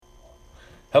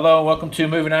Hello and welcome to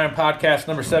Moving Iron Podcast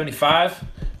number 75.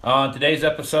 On today's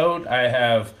episode, I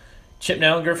have Chip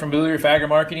Nellinger from Blue Reef Agri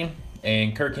Marketing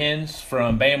and Kirk Hinz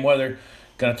from BAM Weather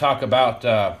going to talk about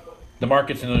the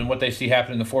markets and what they see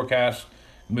happening in the forecast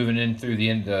moving in through the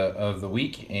end of the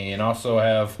week. And also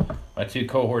have my two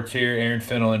cohorts here, Aaron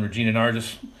Fintel and Regina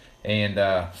Nargis. And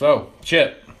so,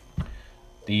 Chip,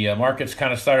 the markets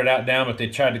kind of started out down, but they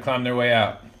tried to climb their way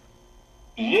out.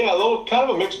 Yeah, a little kind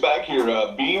of a mixed bag here.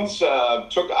 Beans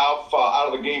took off out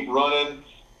of the gate running.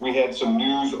 We had some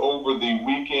news over the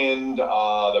weekend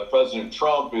that President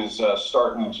Trump is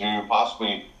starting to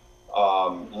possibly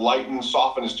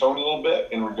soften his tone a little bit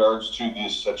in regards to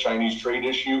this Chinese trade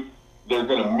issue. They're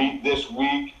going to meet this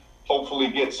week, hopefully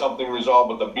get something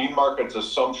resolved. But the bean market's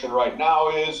assumption right now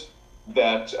is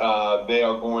that they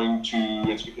are going to,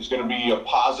 it's going to be a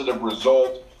positive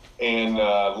result and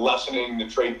lessening the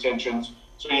trade tensions.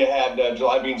 So you had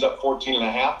July beans up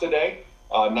 14.5 today.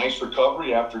 Nice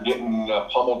recovery after getting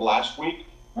pummeled last week.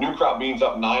 New crop beans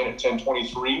up 9 at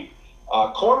 10.23.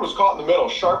 Corn was caught in the middle,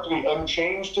 sharply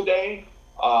unchanged today.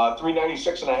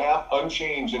 396.5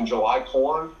 unchanged in July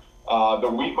corn. The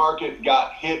wheat market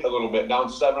got hit a little bit, down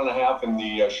 7.5 in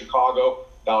the Chicago,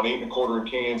 down 8.25 in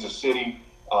Kansas City.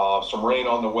 Some rain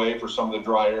on the way for some of the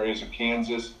dry areas of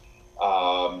Kansas.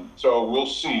 So we'll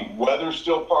see. Weather's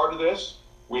still part of this.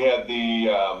 We had the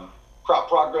crop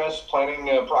progress, planting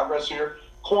progress here.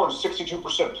 Corn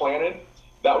 62% planted.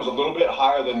 That was a little bit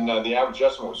higher than the average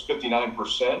estimate was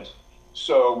 59%.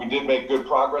 So we did make good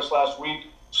progress last week.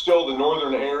 Still the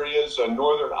northern areas,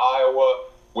 northern Iowa,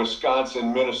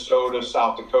 Wisconsin, Minnesota,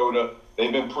 South Dakota,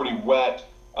 they've been pretty wet.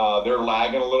 They're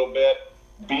lagging a little bit.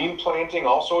 Bean planting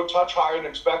also a touch higher than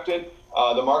expected.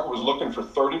 The market was looking for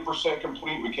 30%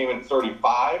 complete. We came in at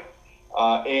 35.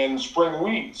 And spring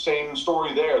wheat, same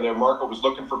story there. Their market was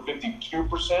looking for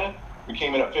 52%. We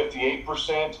came in at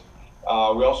 58%.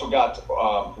 We also got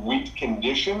wheat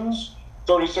conditions,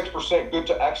 36% good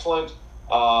to excellent.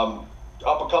 Up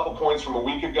a couple points from a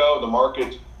week ago. The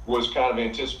market was kind of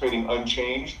anticipating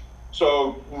unchanged.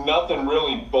 So nothing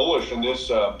really bullish in this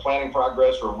planting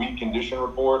progress or wheat condition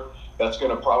report. That's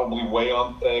going to probably weigh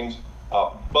on things.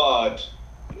 But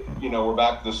we're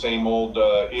back to the same old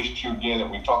issue again that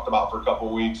we talked about for a couple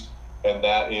of weeks, and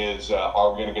that is,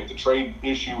 are we going to get the trade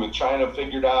issue with China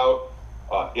figured out?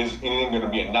 Is anything going to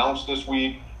be announced this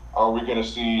week? Are we going to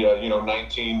see,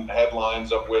 19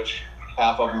 headlines, of which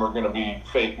half of them are going to be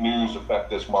fake news, affect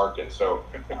this market? So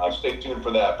stay tuned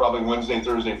for that. Probably Wednesday,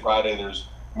 Thursday, Friday, there's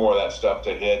more of that stuff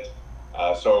to hit.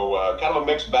 So kind of a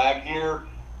mixed bag here.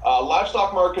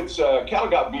 Livestock markets, cattle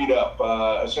got beat up,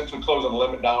 essentially closing the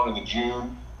limit down in the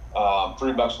June.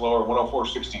 $3 lower,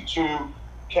 104.62.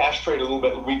 Cash trade a little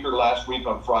bit weaker last week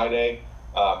on Friday,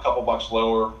 a couple bucks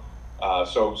lower.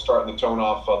 So starting to tone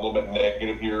off a little bit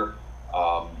negative here.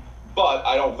 But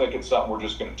I don't think it's something we're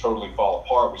just going to totally fall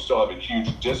apart. We still have a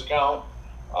huge discount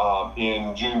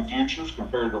in June futures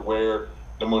compared to where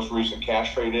the most recent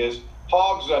cash trade is.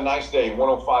 Hogs, a nice day,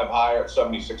 105 higher at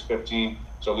 76.15.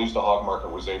 So at least the hog market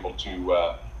was able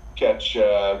to catch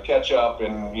up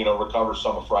and recover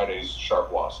some of Friday's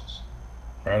sharp losses.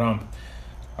 Right on.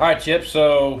 All right, Chip.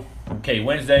 So,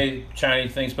 Wednesday,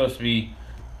 Chinese thing's supposed to be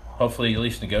hopefully at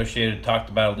least negotiated,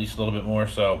 talked about at least a little bit more.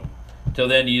 So, till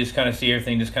then, do you just kind of see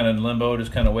everything just kind of in limbo,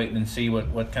 just kind of waiting and see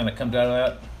what kind of comes out of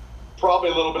that? Probably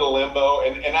a little bit of limbo,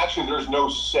 and actually there's no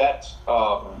set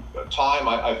time.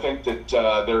 I think that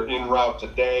they're en route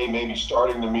today, maybe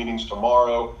starting the meetings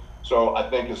tomorrow. So I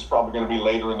think it's probably going to be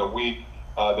later in the week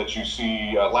that you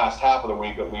see, last half of the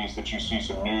week at least, that you see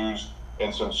some news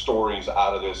and some stories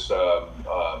out of this,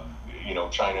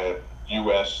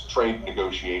 China-U.S. trade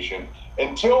negotiation.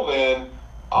 Until then,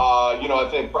 I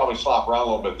think probably slop around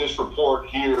a little bit. This report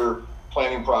here,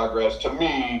 planning progress, to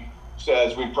me,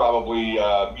 says we probably,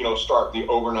 start the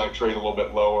overnight trade a little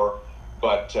bit lower,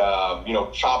 but,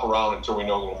 chop around until we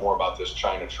know a little more about this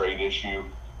China trade issue.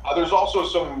 There's also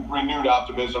some renewed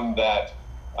optimism that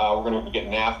we're going to get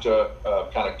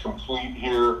NAFTA kind of complete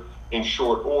here in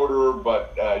short order,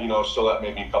 but, still that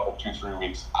may be a couple, 2-3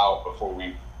 weeks out before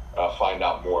we find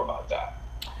out more about that.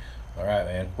 All right,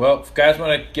 man. Well, if guys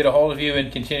want to get a hold of you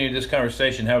and continue this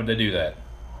conversation, how would they do that?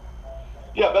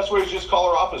 Yeah, best way is just call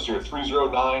our office here,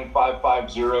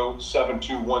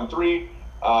 309-550-7213.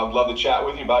 I'd love to chat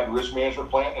with you about your risk management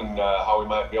plan and how we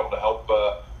might be able to help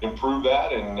improve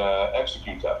that and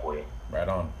execute that for you. Right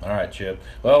on. All right, Chip.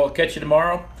 Well, we'll catch you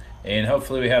tomorrow, and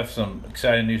hopefully we have some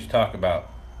exciting news to talk about.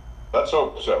 Let's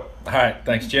hope so. All right.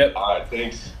 Thanks, Chip. All right.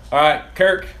 Thanks. All right,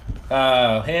 Kirk.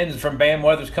 Hinz from BAM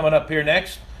Weather's coming up here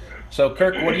next. So,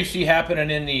 Kirk, what do you see happening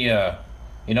in the,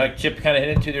 like Chip kind of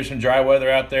hit into, there's some dry weather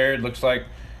out there. It looks like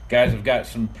guys have got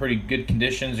some pretty good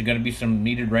conditions. There's going to be some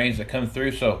needed rains that come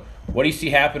through. So what do you see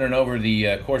happening over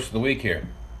the course of the week here?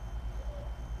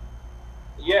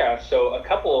 Yeah, so a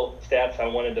couple stats I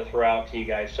wanted to throw out to you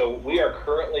guys. So we are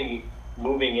currently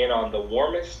moving in on the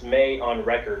warmest May on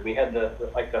record. We had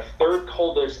the third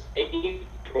coldest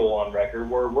April on record.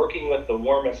 We're working with the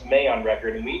warmest May on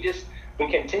record, and we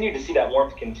continue to see that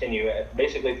warmth continue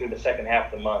basically through the second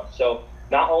half of the month. So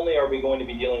not only are we going to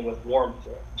be dealing with warmth,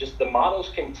 just the models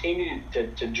continue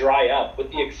to dry up, with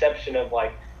the exception of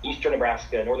like eastern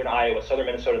Nebraska, northern Iowa, southern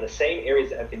Minnesota, the same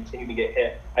areas that have continued to get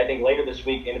hit. I think later this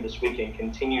week, into this weekend,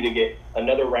 continue to get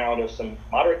another round of some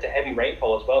moderate to heavy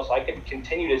rainfall as well. So I could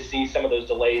continue to see some of those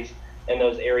delays in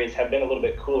those areas have been a little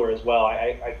bit cooler as well.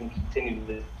 I can continue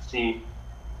to see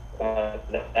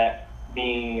that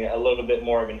being a little bit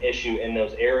more of an issue in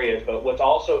those areas. But what's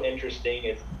also interesting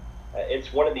is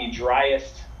it's one of the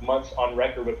driest months on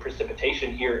record with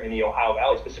precipitation here in the Ohio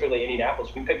Valley, specifically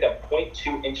Indianapolis. We picked up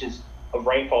 0.2 inches of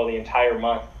rainfall the entire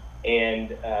month,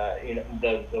 and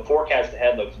the forecast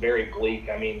ahead looks very bleak.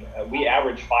 I mean, we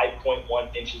averaged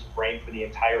 5.1 inches of rain for the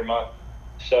entire month.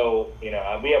 So, we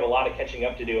have a lot of catching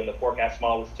up to do in the forecast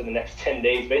models to the next 10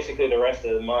 days. Basically, the rest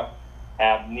of the month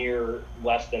have near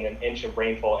less than an inch of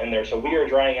rainfall in there. So we are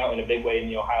drying out in a big way in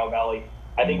the Ohio Valley.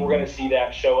 I think we're going to see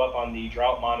that show up on the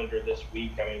drought monitor this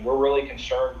week. I mean, we're really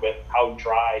concerned with how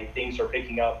dry things are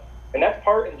picking up. And that's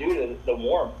part and due to the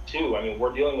warmth, too. I mean,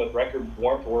 we're dealing with record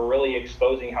warmth. We're really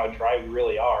exposing how dry we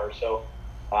really are. So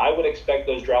I would expect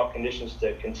those drought conditions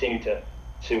to continue to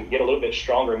get a little bit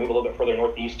stronger and move a little bit further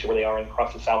northeast to where they are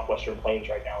across the southwestern plains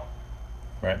right now.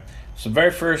 Right. So the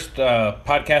very first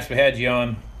podcast we had you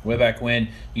on way back when,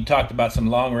 you talked about some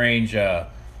long-range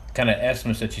kind of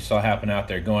estimates that you saw happen out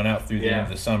there going out through the end of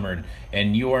the summer,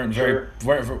 and you weren't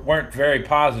very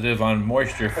positive on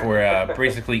moisture for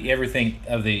basically everything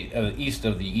of the east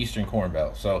of the eastern corn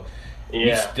belt. So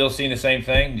you still seeing the same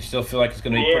thing? You still feel like it's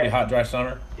going to be a pretty hot, dry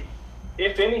summer?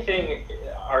 If anything,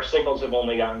 our signals have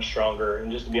only gotten stronger.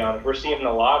 And just to be honest, we're seeing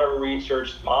a lot of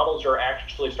research. Models are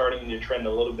actually starting to trend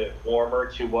a little bit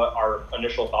warmer to what our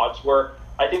initial thoughts were.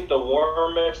 I think the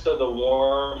warmest of the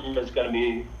warm is going to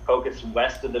be focused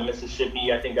west of the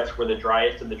Mississippi. I think that's where the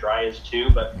driest of the dry is too.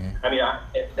 But I mean,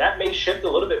 that may shift a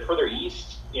little bit further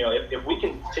east. If we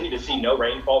continue to see no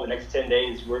rainfall the next 10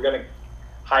 days, we're going to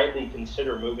highly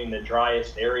consider moving the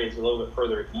driest areas a little bit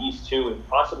further east too, and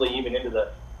possibly even into the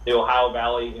Ohio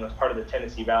Valley, as part of the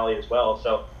Tennessee Valley as well.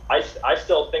 So I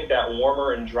still think that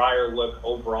warmer and drier look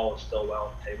overall is still well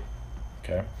on the table.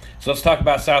 Okay. So let's talk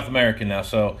about South America now.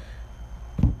 So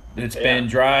it's been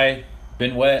dry,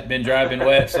 been wet, been dry, been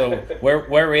wet. So where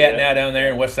are we at now down there,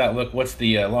 and what's that look? What's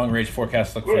the long range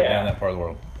forecast look for down that part of the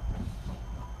world?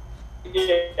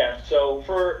 Yeah. So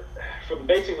for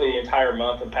basically the entire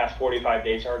month, the past 45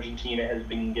 days, Argentina has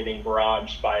been getting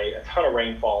barraged by a ton of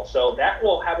rainfall. So that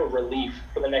will have a relief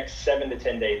for the next 7 to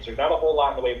 10 days. There's not a whole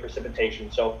lot in the way of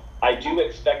precipitation. So I do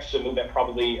expect some movement,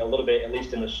 probably a little bit, at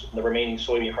least in the remaining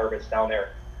soybean harvest down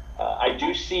there. I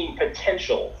do see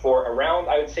potential for around,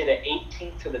 I would say, the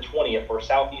 18th to the 20th for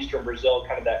southeastern Brazil,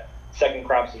 kind of that second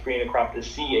crop, safrinha crop, to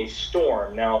see a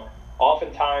storm. Now,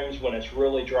 oftentimes when it's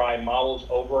really dry, models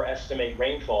overestimate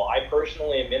rainfall. I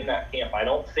personally am in that camp. I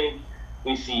don't think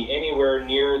we see anywhere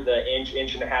near the inch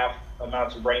and a half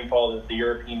amounts of rainfall that the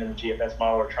European and the GFS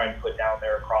model are trying to put down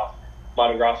there across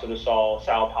Mato Grosso do Sul,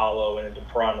 Sao Paulo, and into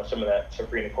Paraná, some of that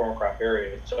safrinha corn crop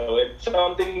area. So it's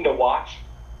something to watch.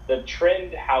 The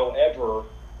trend, however,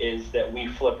 is that we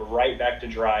flip right back to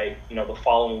dry, the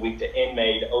following week to end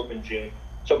May to open June.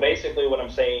 So basically what I'm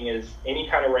saying is any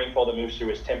kind of rainfall that moves through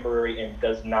is temporary and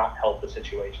does not help the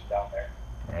situation down there.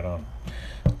 Right on.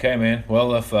 Okay, man.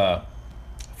 Well, if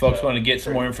folks want to get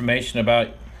some more information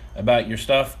about your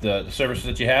stuff, the services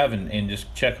that you have, and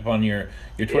just check up on your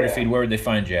Twitter feed, where would they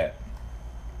find you at?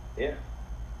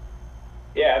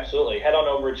 Yeah, absolutely. Head on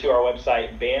over to our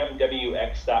website,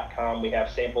 bamwx.com. We have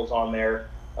samples on there.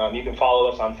 You can follow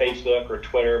us on Facebook or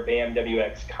Twitter,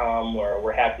 bamwx.com, where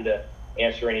we're happy to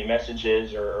answer any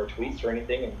messages or tweets or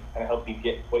anything and kind of help you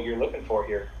get what you're looking for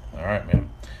here. All right, man.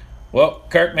 Well,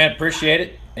 Kirk, man, appreciate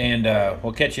it, and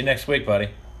we'll catch you next week, buddy.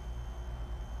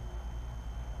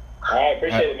 All right,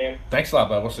 appreciate it, man. Thanks a lot,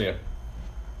 bud. We'll see you.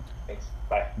 Thanks.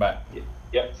 Bye. Bye.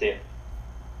 Yep, see you.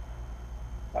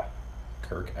 Bye.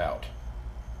 Kirk out.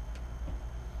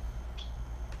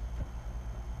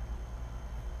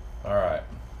 All right.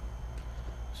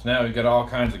 So now we've got all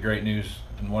kinds of great news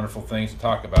and wonderful things to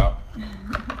talk about.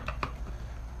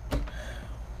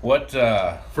 What?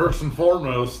 First and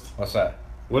foremost, What's that?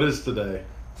 what is today?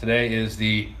 Today is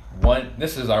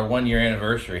this is our 1 year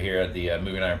anniversary here at the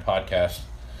Moving Iron Podcast.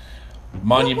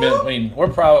 monument. I mean, we're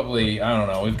probably, I don't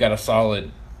know, we've got a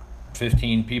solid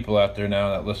 15 people out there now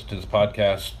that listen to this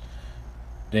podcast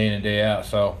day in and day out.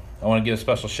 So I want to give a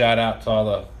special shout out to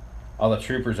all the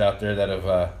troopers out there that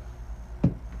have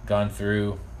gone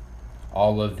through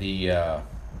all of the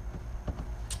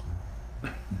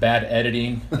bad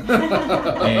editing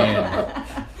and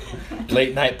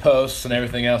late night posts and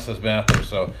everything else that's been out there.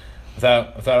 So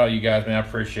without all you guys, man, I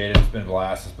appreciate it. It's been a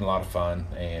blast. It's been a lot of fun,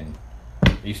 and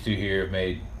these two here have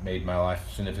made my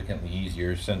life significantly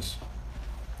easier since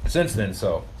then.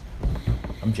 So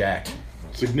I'm jacked.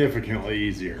 Significantly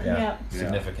easier. Yeah,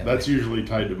 significantly. That's usually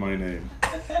tied to my name.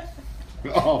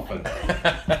 Often.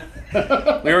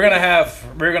 We were gonna have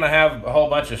a whole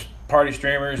bunch of party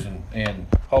streamers and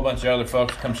a whole bunch of other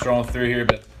folks come strolling through here,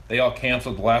 but they all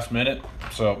canceled the last minute,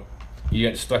 so you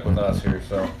get stuck with us here.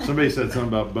 So Somebody said something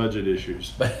about budget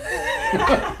issues. that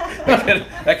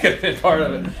could have been part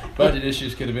of it. Budget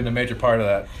issues could have been a major part of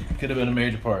that.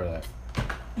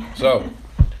 So,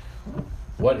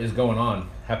 what is going on?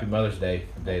 Happy Mother's Day,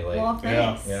 a day late. Well,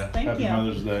 thanks. Yeah. Thank Happy you.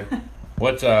 Mother's Day.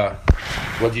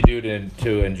 What'd you do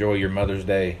to enjoy your Mother's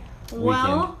Day weekend?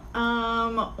 Well,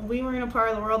 we were in a part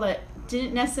of the world that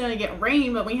didn't necessarily get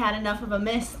rain, but we had enough of a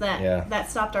mist that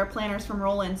stopped our planters from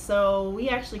rolling. So we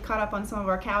actually caught up on some of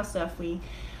our cow stuff. We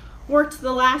worked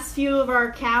the last few of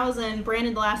our cows and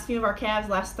branded the last few of our calves,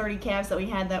 last 30 calves that we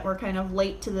had that were kind of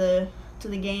late to the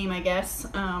game, I guess.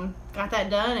 Got that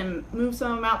done and moved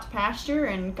some of them out to pasture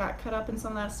and got caught up in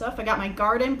some of that stuff. I got my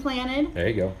garden planted. There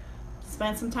you go.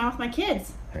 Spent some time with my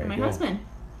kids and my husband.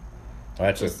 Well,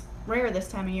 that's Just rare this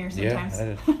time of year sometimes.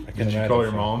 I Did you call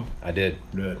your mom? I did.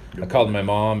 Good. I called my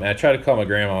mom, and I tried to call my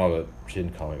grandma, but she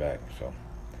didn't call me back. So,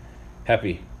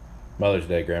 happy Mother's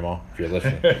Day, Grandma, if you're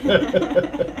listening,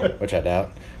 which I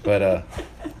doubt. But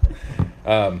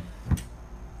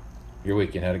your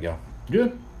weekend, how'd it go?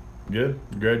 Good.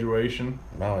 Graduation.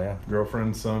 Oh yeah.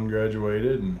 Girlfriend's son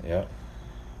graduated, and Yeah.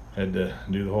 had to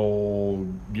do the whole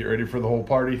get ready for the whole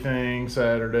party thing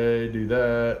Saturday. Do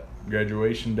that.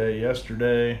 Graduation day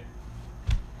yesterday.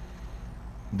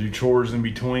 Do chores in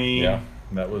between. Yeah.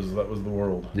 That was the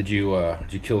world. Did you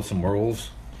kill some wolves?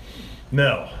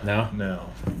 No, No.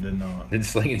 did not. Didn't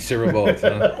sling any silver bullets, huh?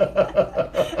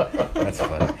 That's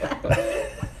funny.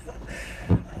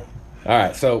 All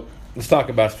right, so let's talk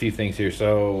about a few things here.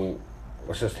 So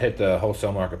let's just hit the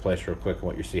wholesale marketplace real quick and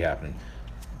what you see happening.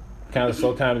 Kind of the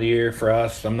slow time of the year for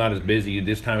us. I'm not as busy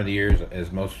this time of the year as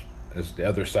the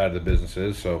other side of the business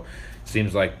is. So it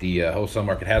seems like the wholesale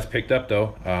market has picked up,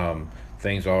 though.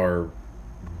 Things are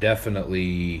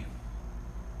definitely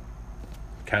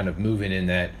kind of moving in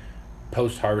that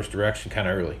post-harvest direction kind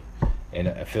of early. And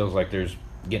it feels like there's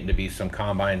getting to be some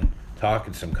combine talk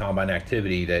and some combine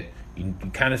activity that you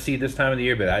can kind of see this time of the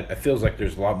year, but it feels like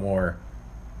there's a lot more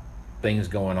things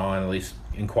going on, at least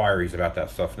inquiries about that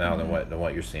stuff now than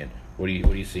what you're seeing. What are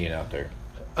you seeing out there?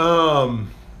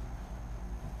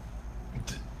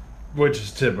 Which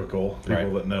is typical. People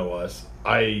Right. that know us.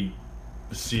 I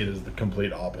see it as the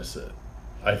complete opposite.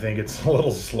 I think it's a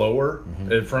little slower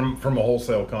from a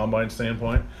wholesale combine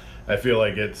standpoint. I feel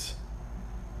like it's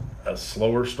a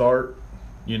slower start,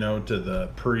 to the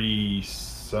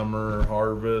pre-summer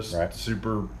harvest, Right.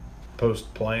 super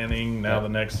post-planning. Now Yep. the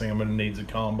next thing I'm going to need is a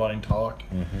combine talk.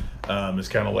 It's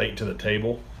kind of late to the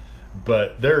table.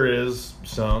 But there is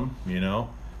some,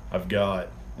 I've got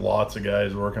lots of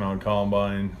guys working on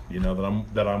combine,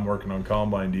 that I'm working on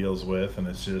combine deals with, and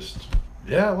it's just,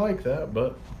 I like that,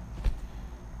 but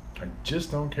I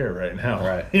just don't care right now.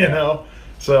 Right. You know?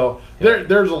 So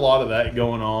there's a lot of that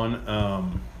going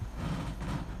on.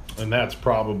 And that's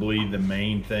probably the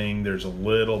main thing. There's a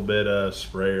little bit of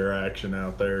sprayer action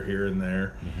out there here and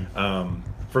there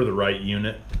for the right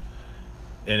unit.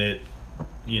 And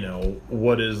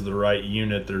what is the right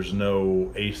unit? There's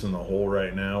no ace in the hole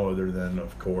right now other than,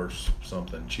 of course,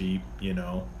 something cheap.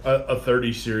 A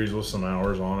 30 series with some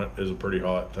hours on it is a pretty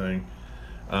hot thing.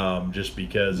 Just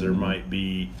because there might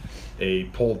be a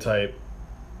pull type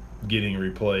getting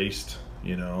replaced.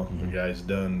 The guy's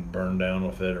done burned down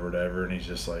with it or whatever, and he's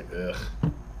just like, ugh,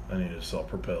 I need a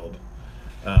self-propelled.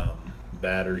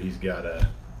 Batter, he's got a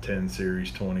 10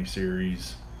 series, 20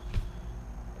 series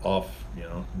off,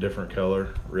 different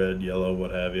color, red, yellow, what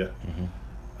have you.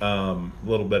 A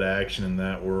little bit of action in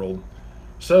that world.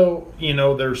 So,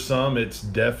 there's some, it's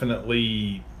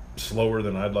definitely slower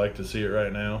than I'd like to see it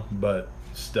right now, but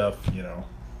stuff,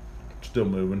 still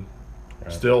moving.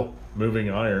 Right. Still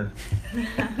moving iron.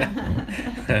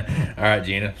 All right,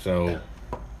 Gina. So,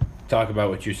 talk about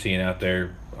what you're seeing out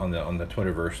there on the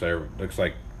Twitterverse. There looks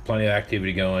like plenty of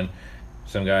activity going.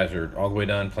 Some guys are all the way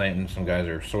done planting. Some guys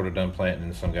are sort of done planting,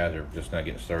 and some guys are just not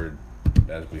getting started.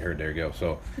 As we heard, there you go.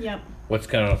 So, Yep. what's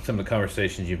kind of some of the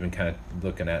conversations you've been kind of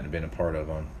looking at and been a part of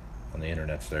on the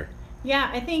internets there? Yeah,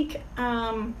 I think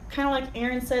kind of like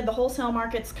Aaron said, the wholesale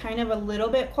market's kind of a little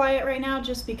bit quiet right now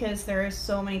just because there is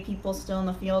so many people still in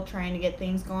the field trying to get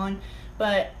things going.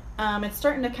 But it's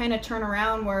starting to kind of turn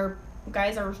around where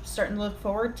guys are starting to look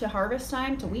forward to harvest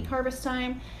time, to wheat harvest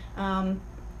time.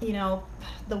 You know,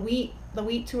 the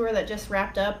wheat tour that just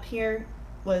wrapped up here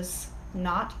was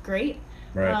not great.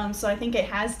 Right. So I think it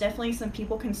has definitely some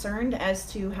people concerned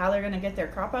as to how they're going to get their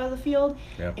crop out of the field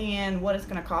and what it's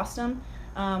going to cost them.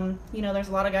 You know, there's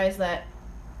a lot of guys that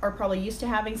are probably used to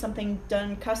having something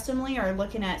done customly or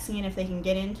looking at seeing if they can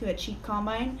get into a cheap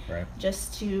combine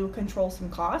just to control some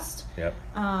cost. Yep.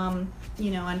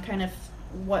 You know, and kind of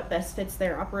what best fits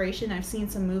their operation. I've seen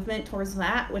some movement towards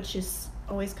that, which is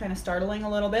always kind of startling a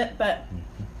little bit. But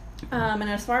and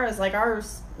as far as like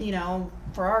ours, you know,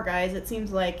 for our guys, it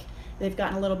seems like they've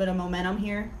gotten a little bit of momentum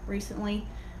here recently.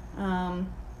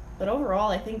 But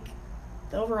overall, I think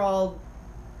the overall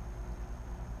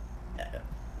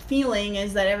feeling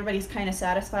is that everybody's kind of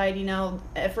satisfied. You know,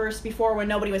 at first, before when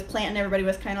nobody was planting, everybody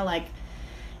was kind of like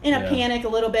in a panic a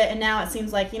little bit, and now it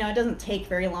seems like, you know, it doesn't take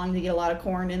very long to get a lot of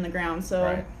corn in the ground.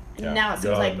 So now it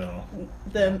seems like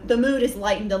the mood is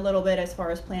lightened a little bit as far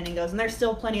as planting goes, and there's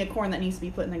still plenty of corn that needs to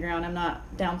be put in the ground. I'm not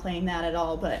downplaying that at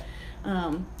all, but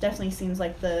definitely seems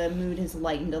like the mood has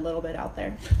lightened a little bit out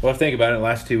there. Well, think about it. The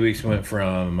last 2 weeks went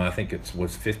from, I think it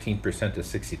was 15% to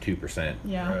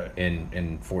 62%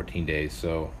 in 14 days.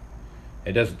 So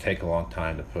it doesn't take a long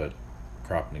time to put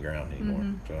crop in the ground anymore.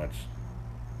 So that's,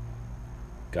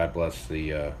 God bless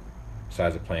the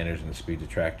size of planters and the speed of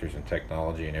tractors and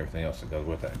technology and everything else that goes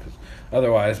with that, because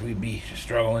otherwise we'd be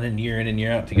struggling in and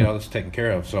year out to get all this taken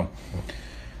care of. So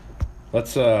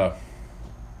let's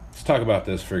talk about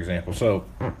this, for example. So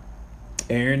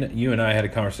Aaron, you and I had a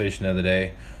conversation the other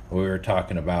day where we were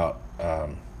talking about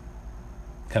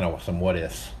kind of some what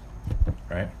ifs,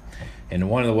 right? And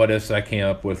one of the what ifs I came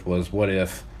up with was, what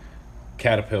if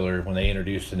Caterpillar, when they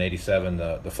introduced in '87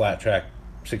 the flat track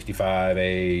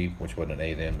 65A, which wasn't an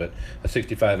A then, but a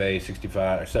 65A,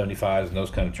 65 or 75s and those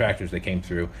kind of tractors that came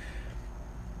through,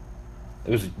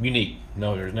 it was unique.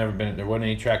 No, there wasn't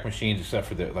any track machines except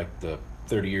for the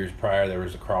 30 years prior. There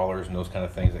was the crawlers and those kind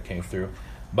of things that came through.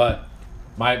 But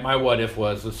my what if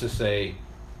was, let's just say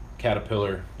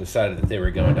Caterpillar decided that they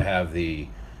were going to have the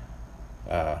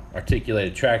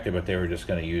articulated tractor, but they were just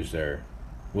going to use their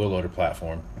wheel loader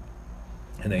platform,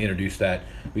 and they introduced that.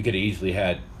 We could have easily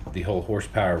had the whole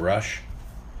horsepower rush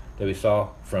that we saw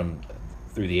from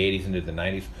through the 80s into the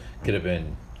 90s could have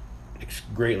been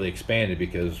greatly expanded,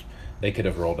 because they could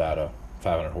have rolled out a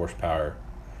 500 horsepower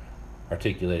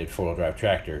articulated four-wheel drive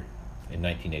tractor in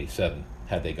 1987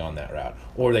 had they gone that route.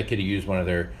 Or they could have used one of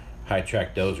their high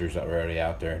track dozers that were already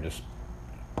out there and just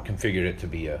configured it to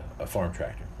be a farm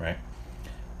tractor, right?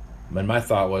 And my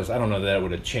thought was, I don't know that it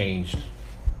would have changed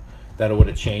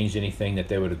anything, that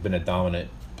they would have been a dominant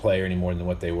player any more than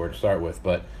what they were to start with,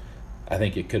 but I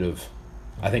think they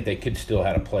could still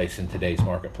had a place in today's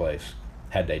marketplace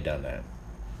had they done that.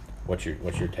 What's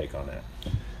your take on that?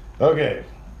 Okay,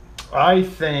 I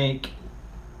think,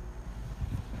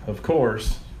 of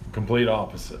course, complete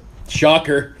opposite.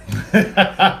 Shocker.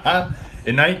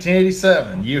 In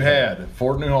 1987, you had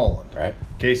Ford New Holland, right?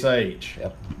 Case IH,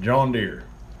 Yep. John Deere,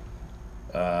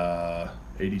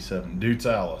 87, Dutz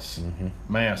Alice,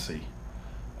 Massey,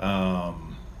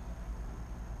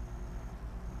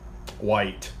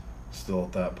 White, still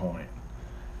at that point.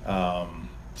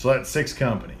 So that's 6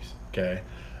 companies, okay?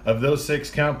 Of those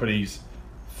 6 companies,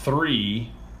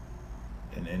 3,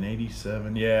 and in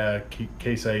 87,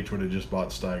 Case H would have just bought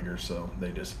Steiger, so they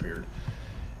disappeared.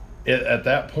 At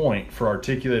that point, for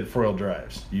articulated four-wheel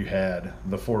drives, you had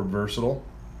the Ford Versatile,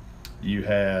 you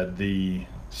had the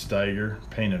Steiger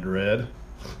painted red,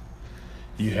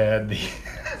 you had the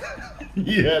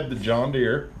John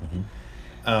Deere,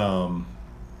 and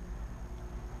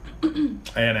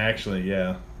actually,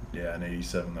 in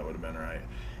 87 that would have been right.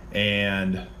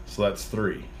 And so that's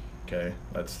 3. Okay,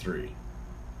 that's 3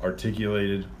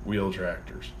 articulated wheel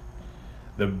tractors.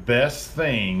 The best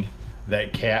thing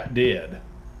that Cat did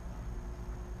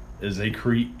is they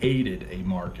created a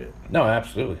market. No,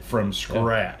 absolutely. From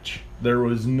scratch. Yeah. There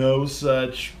was no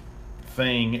such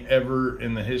thing ever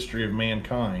in the history of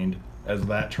mankind as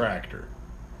that tractor.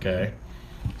 Okay?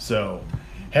 So,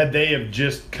 had they have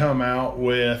just come out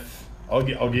with, I'll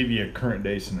give you a current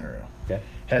day scenario. Okay.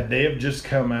 Had they have just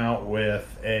come out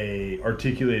with a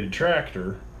articulated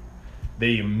tractor,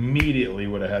 they immediately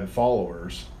would have had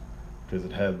followers, because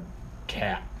it had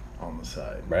cat on the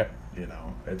side. Right. You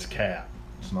know, it's cat.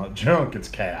 It's not junk, it's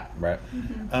cat. Right.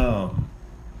 Mm-hmm.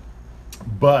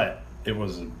 But it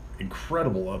was an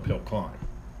incredible uphill climb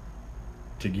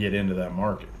to get into that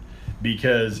market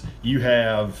because you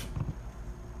have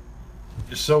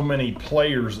so many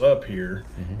players up here,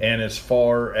 and as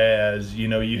far as, you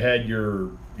know, you had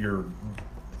your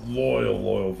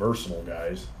loyal, versatile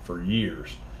guys for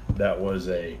years. That was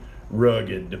a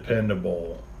rugged,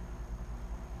 dependable,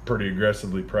 pretty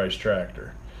aggressively priced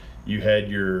tractor. You had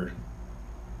your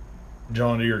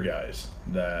John Deere guys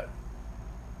that,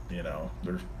 you know,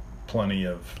 there's plenty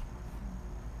of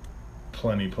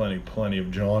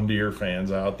John Deere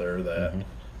fans out there that,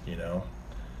 you know,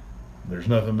 there's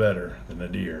nothing better than a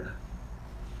Deere.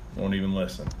 Won't even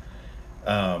listen.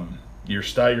 Your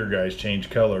Steiger guys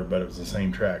changed color, but it was the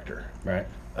same tractor. Right.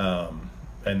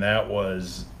 And that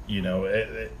was, you know,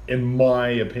 in my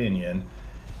opinion,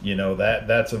 you know,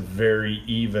 that's a very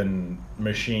even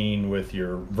machine with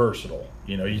your versatile.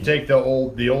 You know, you take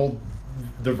the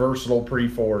versatile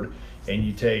pre-Ford and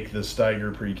you take the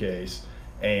Steiger pre-case,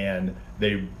 and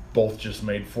they both just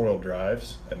made four-wheel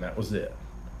drives, and that was it.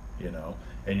 You know,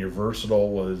 and your versatile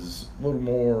was a little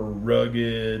more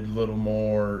rugged, a little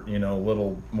more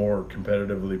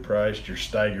competitively priced. Your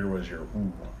Steiger was your,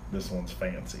 ooh, this one's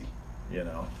fancy, you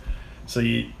know. So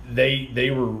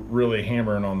they were really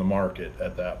hammering on the market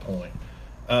at that point.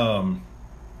 So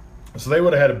they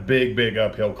would have had a big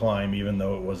uphill climb, even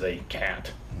though it was a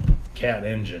cat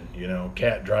engine, you know,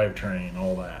 cat drivetrain,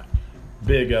 all that.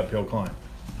 Big uphill climb.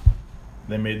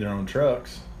 They made their own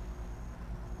trucks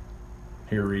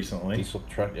here recently. Diesel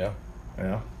truck, yeah.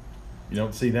 Yeah. You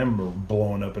don't see them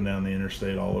blowing up and down the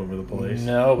interstate all over the place.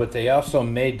 No, but they also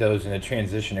made those in a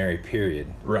transitionary period.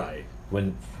 Right.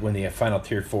 When the final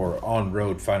Tier 4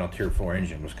 on-road final Tier 4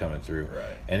 engine was coming through.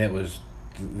 Right. And it was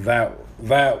that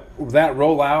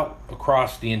rollout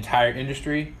across the entire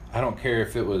industry. I don't care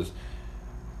if it was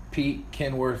Pete,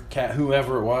 Kenworth, Cat,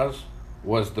 whoever it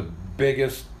was the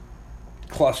biggest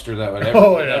cluster that would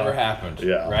ever happened.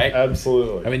 Yeah, right.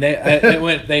 Absolutely. I mean,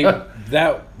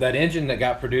 that engine that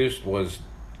got produced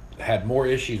had more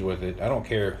issues with it. I don't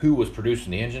care who was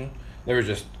producing the engine. There was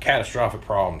just catastrophic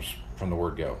problems from the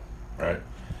word go. Right.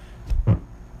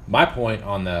 My point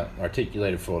on the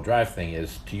articulated four-wheel drive thing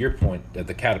is, to your point, that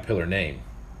the Caterpillar name.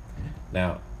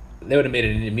 Now, they would have made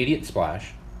an immediate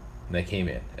splash, and they came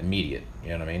in immediate. You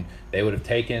know what I mean? They would have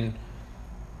taken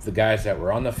the guys that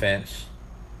were on the fence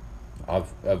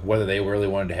of whether they really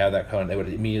wanted to have that color. They would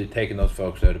have immediately taken those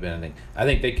folks. That would have been anything. I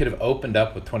think they could have opened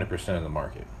up with 20% of the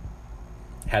market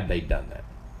had they done that.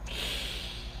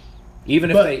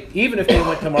 Even if they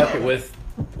went to market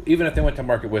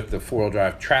with the four-wheel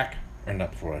drive track, or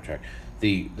not the four-wheel track,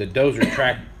 the dozer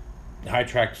track, high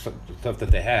track stuff that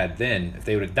they had, then if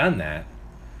they would have done that,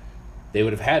 they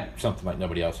would have had something like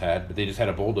nobody else had, but they just had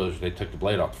a bulldozer. They took the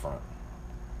blade off the front.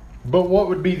 But what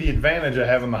would be the advantage of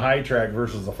having the high track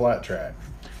versus the flat track?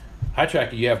 High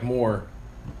track, you have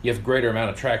greater amount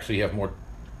of track, so you have more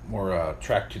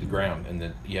track to the ground, and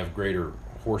then you have greater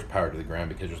horsepower to the ground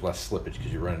because there's less slippage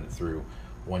because you're running it through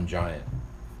one giant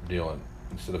deal, and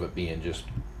instead of it being just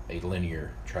a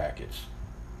linear track, it's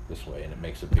this way, and it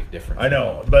makes a big difference. I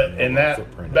know, but and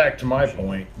that, back to my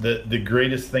point, the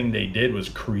greatest thing they did was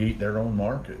create their own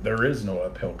market. There is no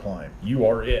uphill climb. You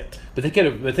are it. But they could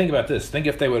have. But think about this. Think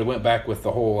if they would have went back with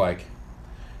the whole, like,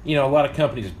 you know, a lot of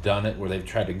companies have done it where they've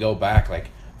tried to go back. Like,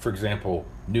 for example,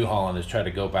 New Holland has tried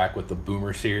to go back with the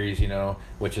Boomer series, you know,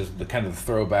 which is the kind of the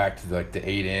throwback to like the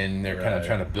 8N. They're kind of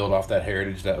trying to build off that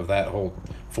heritage of that whole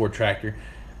Ford tractor.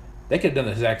 They could have done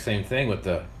the exact same thing with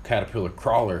the Caterpillar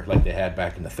crawler like they had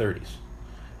back in the 30s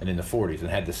and in the 40s, and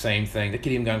had the same thing. They could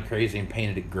have even gone crazy and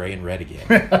painted it gray and red again.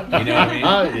 You know what I mean?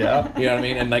 Yeah. You know what I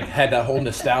mean? And like had that whole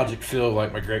nostalgic feel,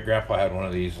 like my great grandpa had one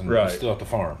of these, and he's still at the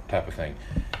farm type of thing.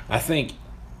 I think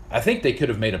they could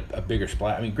have made a bigger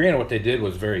splash. I mean, granted, what they did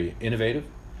was very innovative,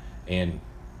 and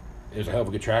it was a hell of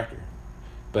a good tractor.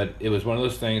 But it was one of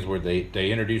those things where they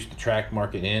introduced the track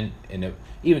market in, and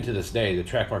even to this day, the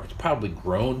track market's probably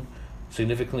grown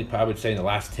significantly, probably say in the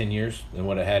last 10 years than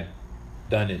what it had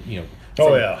done in, you know.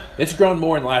 It's grown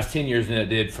more in the last 10 years than it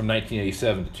did from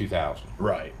 1987 to 2000.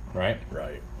 Right.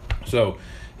 So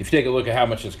if you take a look at how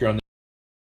much it's grown,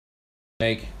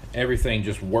 make everything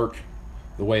just work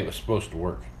the way it was supposed to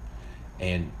work.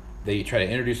 And they try to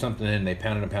introduce something in, they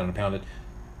pound it.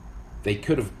 They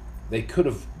could have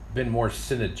been more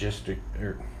synergistic,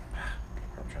 or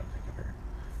I'm trying to think of here,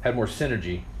 had more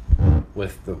synergy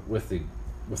with the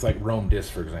with like Rome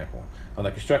discs, for example. On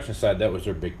the construction side, that was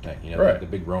their big thing. You know, Right. the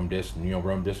big Rome discs, and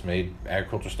Rome discs made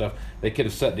agriculture stuff. They could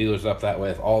have set dealers up that way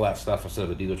with all that stuff instead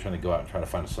of a dealer trying to go out and try to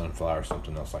find a sunflower or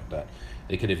something else like that.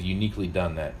 They could have uniquely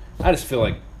done that. I just feel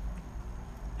like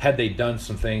had they done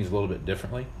some things a little bit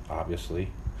differently, obviously,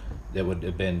 it would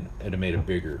have made a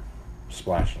bigger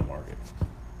splash in the market.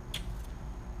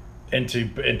 And to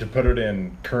put it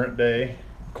in current day,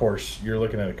 of course, you're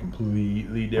looking at a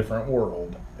completely different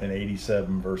world in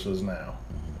 '87 versus now,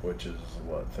 which is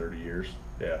what, 30 years?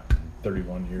 Yeah,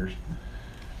 31 years.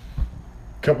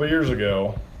 A couple of years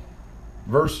ago,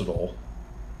 Versatile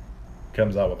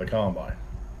comes out with a combine,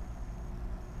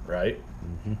 right?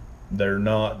 Mm-hmm. They're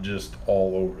not just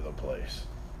all over the place.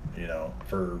 You know,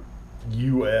 for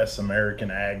U.S. American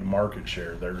ag market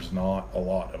share, there's not a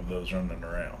lot of those running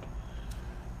around.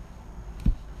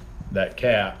 That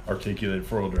Cat articulated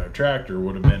four-wheel drive tractor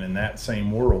would have been in that same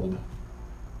world,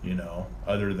 you know,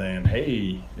 other than,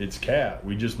 hey, it's Cat,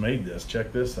 we just made this,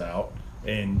 check this out.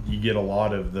 And you get a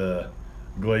lot of the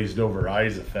glazed over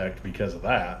eyes effect because of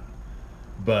that.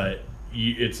 But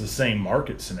it's the same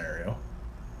market scenario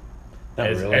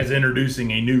as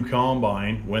introducing a new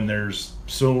combine when there's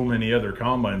so many other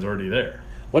combines already there.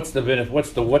 What's the benefit?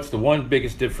 What's the one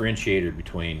biggest differentiator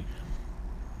between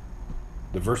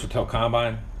the Versatile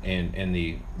combine and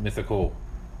the mythical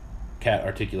Cat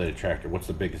articulated tractor? What's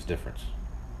the biggest difference?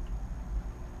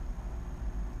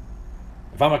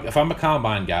 If I'm a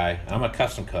combine guy, I'm a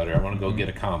custom cutter, I want to go get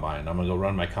a combine, I'm going to go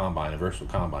run my combine, a Versatile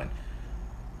combine.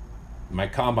 My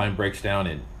combine breaks down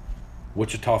in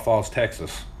Wichita Falls,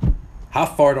 Texas. How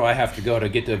far do I have to go to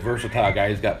get to a Versatile guy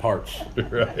who's got parts?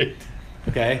 Right.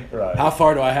 Okay? Right. How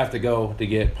far do I have to go to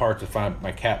get parts if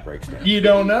my Cat breaks down? You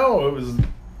don't know. It was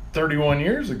 31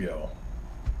 years ago.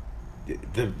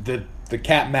 The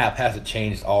Cat map hasn't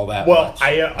changed all that Well, much.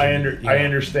 I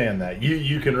understand that.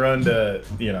 You can run to,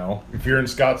 you know, if you're in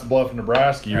Scottsbluff,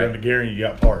 Nebraska, you run to Gary and you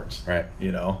got parts. Right.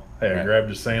 You know, hey, I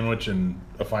grabbed a sandwich and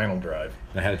a final drive.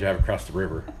 And I had to drive across the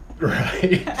river.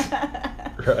 Right.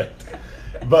 Right.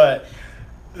 But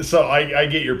so I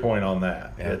get your point on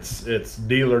that. Yeah. It's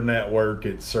dealer network,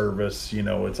 it's service, you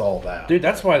know, it's all that. Dude,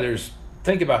 that's why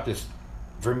think about this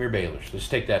Vermeer balers. Let's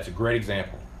take that. It's a great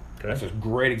example. Okay. That's a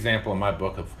great example in my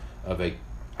book of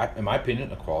in my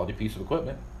opinion, a quality piece of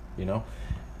equipment, you know,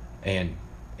 and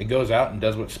it goes out and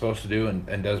does what it's supposed to do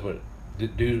and does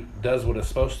what it's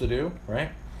supposed to do,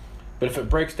 right? But if it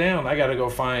breaks down, I got to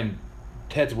go find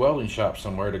Ted's welding shop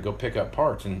somewhere to go pick up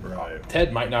parts, and Right.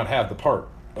 Ted might not have the part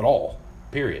at all,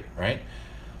 period, right?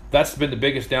 That's been the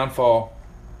biggest downfall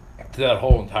to that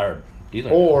whole entire dealer.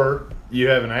 Or you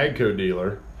have an AGCO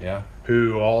dealer Yeah.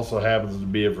 who also happens to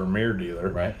be a Vermeer dealer.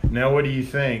 Right. Now, what do you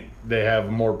think? They have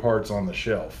more parts on the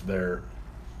shelf. They're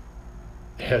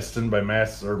Heston by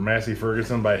Massey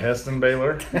Ferguson by Heston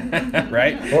baler,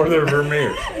 Right? or they're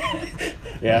Vermeer.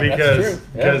 Yeah, that's true.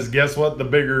 Because guess what? The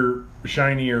bigger,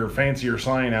 shinier, fancier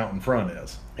sign out in front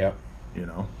is. Yep. You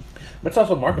know. But it's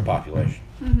also market population.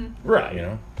 Right. You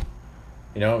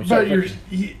know. But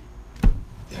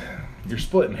you're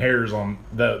splitting hairs on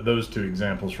those two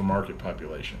examples for market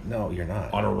population. No, you're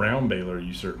not. On a round baler,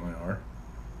 you certainly are.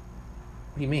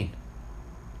 What do you mean?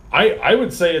 I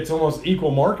would say it's almost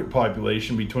equal market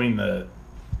population between the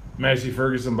Massey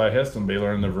Ferguson by Heston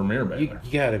baler and the Vermeer baler.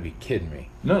 You gotta be kidding me.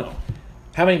 No.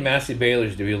 How many Massey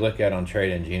balers do we look at on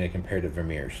Trade and Gina compared to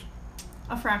Vermeers?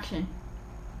 A fraction.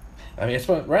 I mean, it's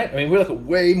fun, right? I mean, we look at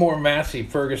way more Massey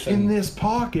Ferguson. In this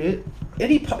pocket,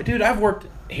 Dude, I've worked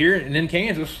here and in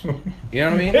Kansas. You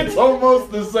know what I mean? it's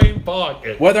almost the same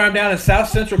pocket. Whether I'm down in South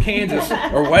Central Kansas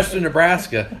or Western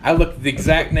Nebraska, I look at the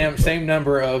exact same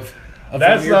number of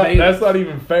That's Vermeer balers. that's not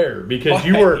even fair because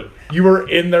Why? you were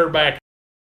in their back.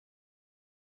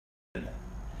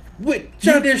 Wait,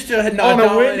 John Deere still had not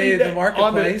dominated the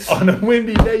marketplace. On a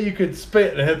windy day, you could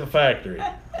spit and hit the factory.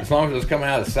 As long as it was coming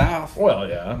out of the south. Well,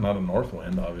 yeah, not a north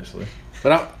wind, obviously.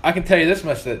 But I can tell you this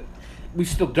much, that we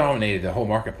still dominated the whole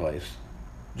marketplace.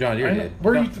 John Deere did.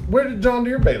 Where did John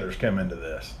Deere balers come into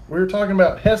this? We were talking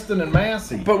about Heston and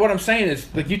Massey. But what I'm saying is,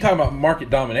 like, you talking about market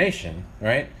domination,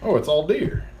 right? Oh, it's all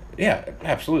Deere. Yeah,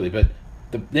 absolutely. But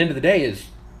the end of the day is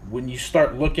when you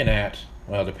start looking at,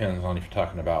 well, it depends on if you're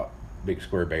talking about big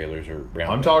square balers or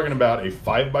round. I'm talking about a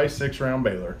 5x6 round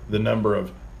baler, the number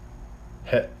of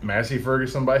Massey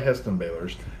Ferguson by Heston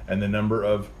balers, and the number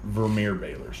of Vermeer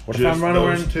balers. What if I'm running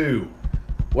those around- two?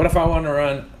 What if I want to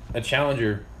run a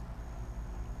Challenger?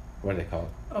 What do they call it?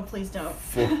 Oh, please don't.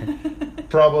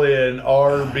 Probably an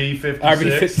RB56.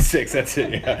 RB56, that's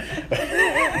it, yeah.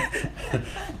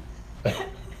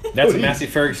 That's a Massey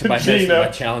Ferguson by Heston Gina, by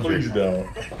Challenger. Please don't.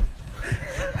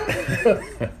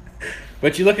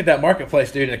 But you look at that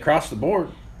marketplace, dude, and across the board,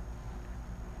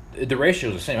 the ratio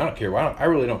is the same. I don't care. I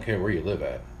really don't care where you live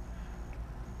at.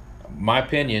 My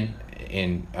opinion,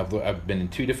 and I've been in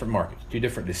two different markets, two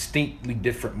different, distinctly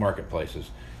different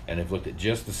marketplaces, and I've looked at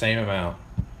just the same amount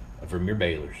of Vermeer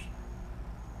balers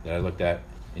that I looked at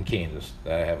in Kansas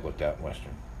that I have looked at in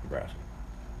western Nebraska.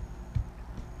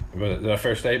 Is that a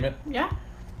fair statement? Yeah.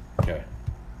 Okay.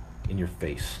 In your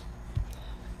face.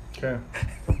 Okay.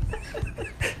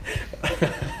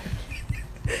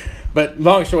 But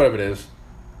long and short of it is,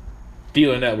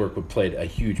 dealer network would play a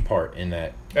huge part in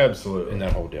that. Absolutely. In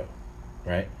that whole deal,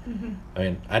 right? Mm-hmm. I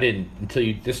mean, I didn't until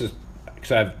you. This is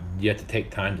because I've yet to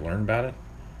take time to learn about it.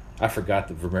 I forgot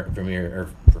that Vermeer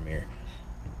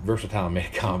Versatile made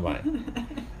a combine.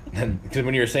 Because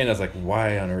when you were saying, I was like,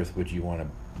 why on earth would you want to?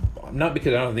 Not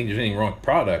because I don't think there's anything wrong with the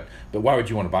product, but why would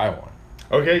you want to buy one?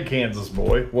 Okay, Kansas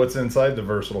boy, what's inside the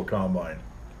Versatile combine?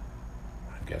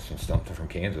 I'm guessing something from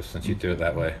Kansas, since you threw it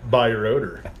that way. By your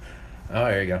odor. Oh,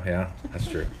 there you go. Yeah, that's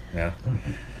true. Yeah.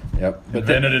 Yep. But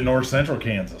Invented in north central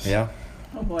Kansas. Yeah.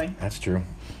 Oh boy. That's true.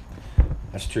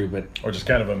 That's true, but Or just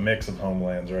kind of a mix of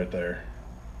homelands right there.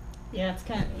 Yeah, it's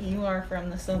kind of, you are from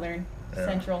the southern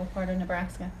central part of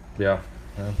Nebraska. yeah.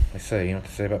 Well, they say, you know what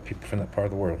to say about people from that part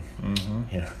of the world.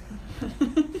 Mm-hmm. Yeah.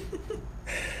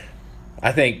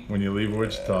 I think When you leave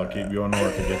Wichita, keep going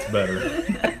north, it gets better.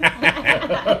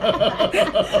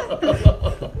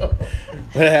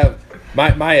 But I have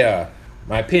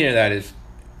my opinion of that is,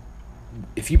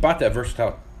 if you bought that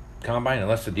Versatile combine,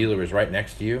 unless the dealer is right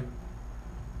next to you,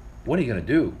 what are you going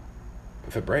to do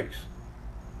if it breaks?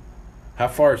 How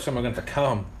far is someone going to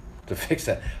come to fix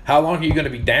that? How long are you going to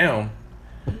be down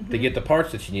to get the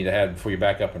parts that you need to have before you're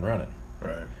back up and running?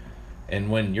 Right.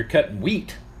 And when you're cutting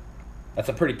wheat, that's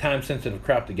a pretty time-sensitive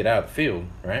crop to get out of the field,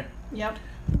 right? Yep.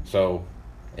 So,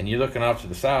 and you're looking off to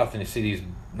the south and you see these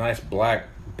nice black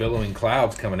billowing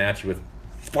clouds coming at you with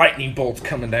lightning bolts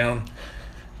coming down,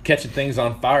 catching things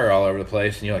on fire all over the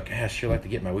place, and you're like, I sure like to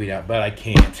get my wheat out, but I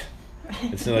can't.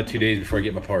 It's another 2 days before I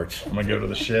get my parts. I'm going to go to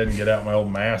the shed and get out my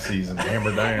old Massey's and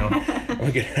hammer down. I'm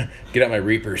going to get out my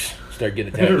reapers, start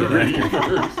getting attacked.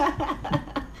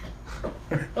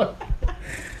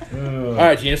 All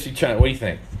right, Genius, what do you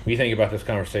think? What do you think about this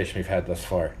conversation we've had thus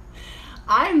far?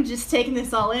 I'm just taking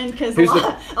this all in because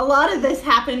a lot of this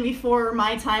happened before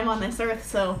my time on this earth,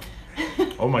 so.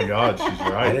 Oh my God, she's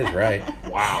right. That is right.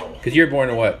 Wow. Because you were born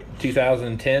in what,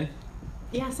 2010?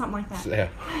 Yeah, something like that. Yeah.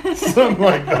 Something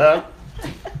like that.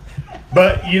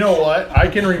 But you know what? I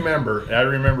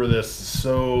remember this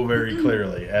so very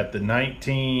clearly. At the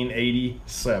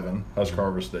 1987 Husk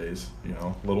Harvest days,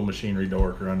 little machinery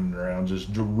dork running around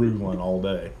just drooling all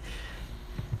day.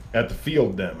 At the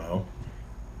field demo,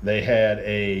 they had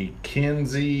a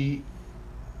Kinsey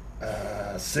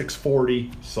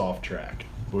 640 soft track,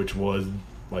 which was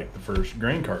like the first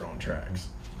grain cart on tracks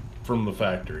from the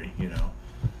factory,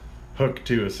 hooked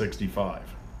to a 65.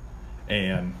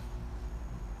 And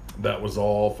that was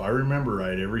all, if I remember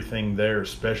right, everything there,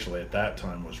 especially at that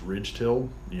time, was ridge-tilled,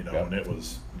 Yep. and it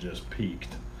was just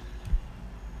peaked.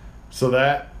 So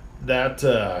that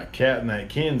cat and that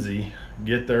Kinsey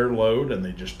get their load, and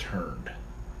they just turned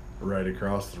right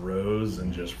across the rows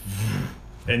and just,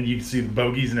 and you can see the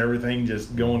bogies and everything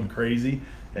just going crazy,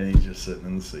 and he's just sitting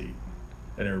in the seat,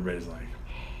 and everybody's like,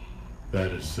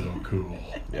 that is so cool.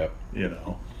 Yep.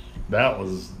 That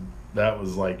was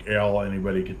like all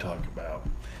anybody could talk about.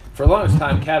 For the longest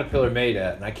time, Caterpillar made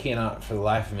that, and I cannot for the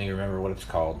life of me remember what it's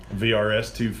called.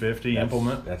 VRS 250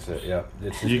 implement. That's it, yeah.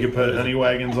 You could put honey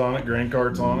wagons on it, grain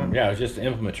carts on it. Yeah, it was just an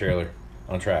implement trailer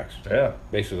on tracks. Yeah.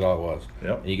 Basically is all it was.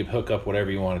 Yep. And you could hook up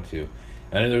whatever you wanted to.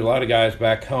 And then there's a lot of guys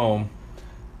back home,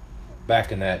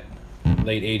 back in that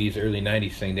late 80s, early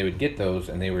 90s thing, they would get those,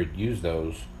 and they would use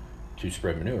those to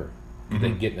spread manure. Mm-hmm.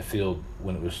 They'd get in the field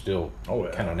when it was still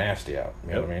kind of nasty out.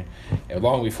 You know Yep. what I mean? And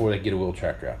long before they get a wheel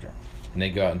tractor out there. And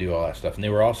they'd go out and do all that stuff. And they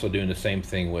were also doing the same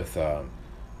thing with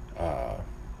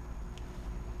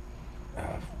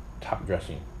top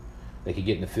dressing. They could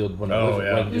get in the field when it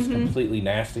wasn't just completely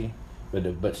nasty,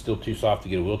 but still too soft to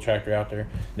get a wheel tractor out there. And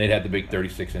they'd have the big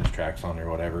 36-inch tracks on there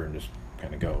or whatever and just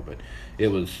kind of go. But it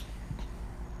was,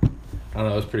 I don't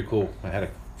know, it was pretty cool. I had a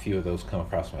few of those come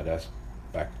across my desk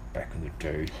back in the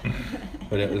day.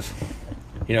 But it was,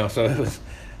 so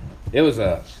it was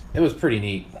pretty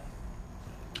neat.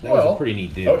 That was a pretty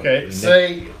neat deal. Okay,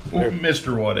 say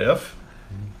Mr. What If.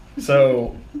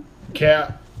 So,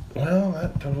 Cat, well,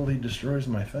 that totally destroys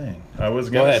my thing. I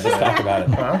was Go going to ahead, say. let's talk about it.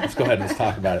 Huh? Let's go ahead and let's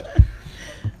talk about it.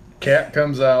 Cat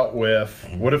comes out with,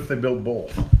 what if they build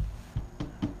both?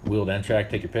 Wheeled end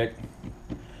track, take your pick.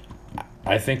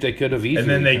 I think they could have easily. And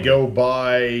then they go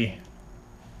buy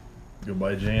Go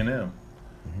buy J&M.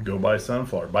 Go buy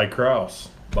Sunflower. Buy Kraus.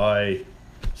 Buy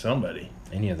somebody.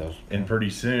 Any of those. And pretty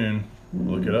soon,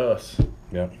 look at us.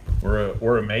 Yep.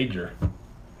 We're a major,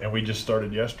 and we just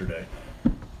started yesterday.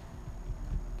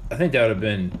 I think that would have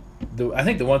been I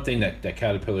think the one thing that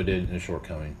Caterpillar did in the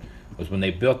shortcoming was when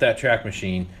they built that track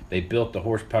machine, they built the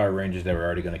horsepower ranges they were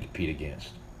already going to compete against,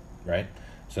 right?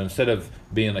 So instead of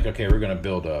being like, okay, we're not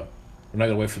going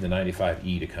to wait for the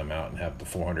 95E to come out and have the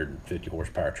 450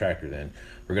 horsepower tractor then.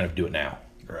 We're going to do it now.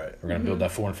 Right. We're going to build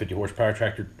that 450 horsepower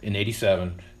tractor in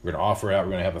 87. We're going to offer out,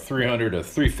 we're going to have a 300, a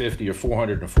 350, or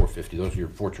 400, and a 450. Those are your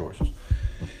 4 choices.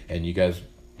 And you guys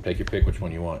take your pick which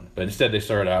one you want. But instead they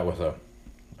started out with a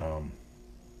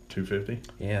 250?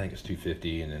 Yeah, I think it's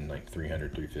 250 and then like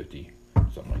 300, 350,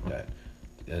 something like that.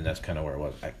 And that's kind of where it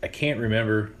was. I can't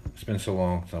remember. It's been so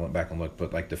long since I went back and looked,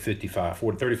 but like the 55,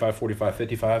 40, 35, 45,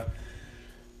 55,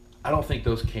 I don't think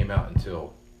those came out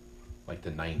until like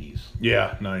the 90s.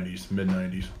 Yeah, 90s,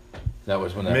 mid-90s. That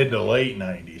was when mid to late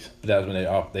 90s. That was when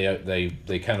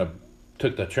they kind of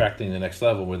took the track thing to the next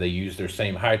level where they used their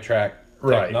same high track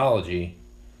technology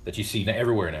that you see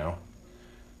everywhere now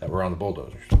that were on the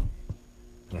bulldozers.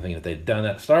 And I think if they'd done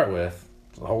that to start with,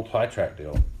 the whole high track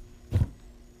deal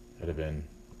would have been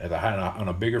on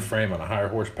a bigger frame, on a higher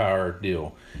horsepower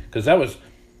deal. Because that was...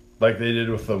 Like they did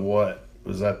with the what?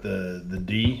 Was that the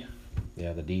D?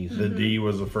 Yeah, the Ds. The D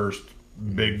was the first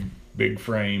big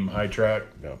frame high track.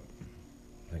 Yep.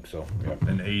 I think so. Yep.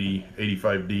 An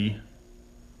 85D?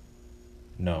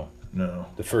 No.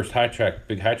 The first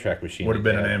big high track machine would have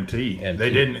been an MT. They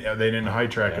didn't high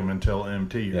track them until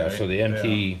MT, right? Yeah, so the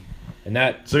MT and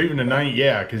that. So even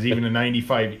because even the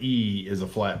 95E is a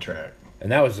flat track.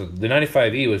 And that was the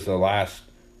 95E was the last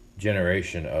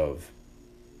generation of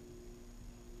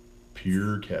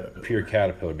pure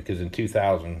Caterpillar because in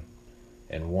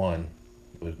 2001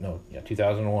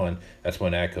 that's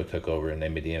when AGCO took over and they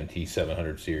made the MT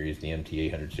 700 series, the MT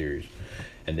 800 series,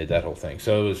 and did that whole thing.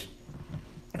 So it was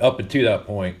up until that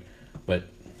point, but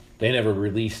they never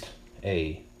released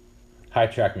a high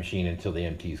track machine until the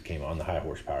MTs came on the high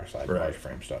horsepower side, large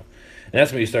frame stuff. And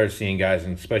that's when you started seeing guys,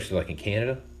 and especially like in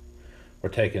Canada, we're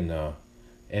taking the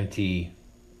MT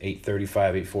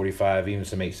 835, 845, even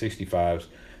some 865s,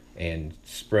 and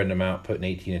spreading them out, putting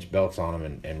 18-inch belts on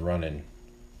them, and running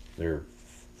their,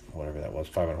 whatever that was,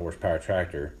 500 horsepower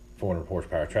tractor, 400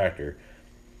 horsepower tractor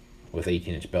with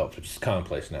 18-inch belts, which is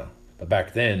commonplace now. But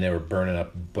back then, they were burning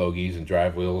up bogies and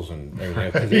drive wheels and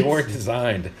everything because they weren't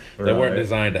designed. They weren't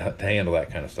designed to handle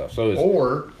that kind of stuff. So,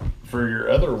 or for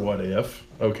your other what if,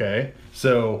 okay,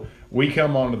 so we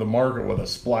come onto the market with a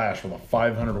splash with a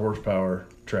 500 horsepower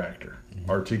tractor,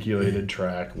 articulated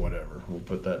track, whatever. We'll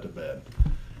put that to bed.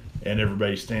 And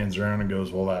everybody stands around and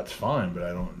goes, well, that's fine, but I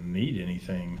don't need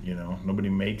anything, Nobody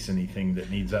makes anything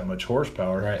that needs that much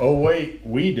horsepower. Right. Oh, wait,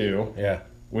 we do. Yeah.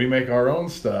 We make our own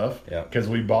stuff Yeah. because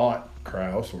we bought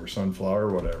Kraus or Sunflower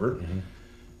or whatever,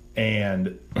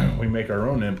 and we make our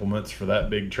own implements for that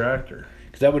big tractor.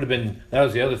 Because that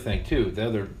was the other thing, too. The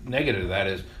other negative of that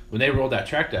is when they rolled that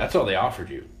tractor, that's all they offered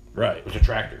you. Right. It was a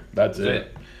tractor. That's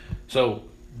it. So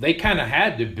they kind of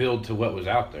had to build to what was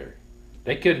out there.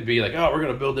 They couldn't be like, oh, we're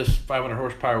going to build this 500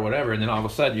 horsepower or whatever, and then all of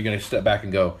a sudden you're going to step back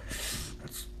and go,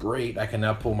 that's great. I can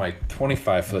now pull my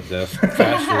 25-foot disc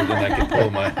faster than I can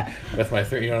pull with my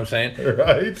 3. You know what I'm saying?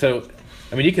 Right. So,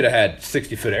 I mean, you could have had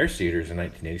 60-foot air seaters in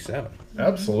 1987.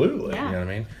 Absolutely. Yeah. You know what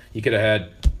I mean? You could have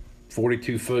had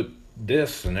 42-foot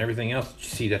discs and everything else.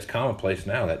 See, that's commonplace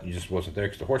now. That just wasn't there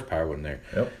because the horsepower wasn't there.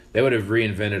 Yep. They would have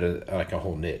reinvented a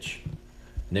whole niche. And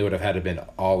they would have had to have been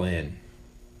all in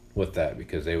with that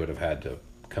because they would have had to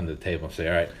come to the table and say,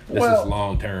 all right, this is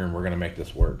long term. We're going to make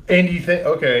this work. And you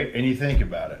think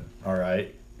about it. All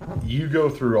right. You go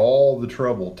through all the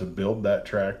trouble to build that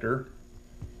tractor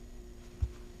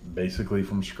basically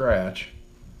from scratch.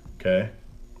 Okay.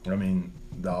 I mean,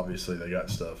 obviously they got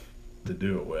stuff to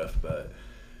do it with, but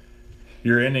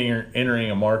you're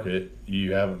entering a market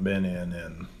you haven't been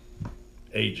in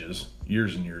ages,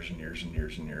 years and years and years and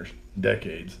years and years,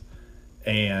 decades,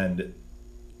 and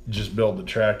just build the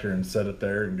tractor and set it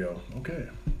there and go, okay.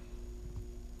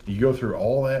 You go through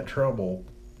all that trouble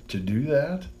to do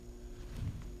that,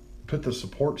 put the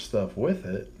support stuff with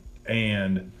it,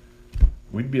 and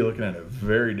we'd be looking at a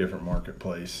very different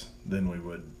marketplace than we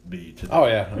would be today. Oh,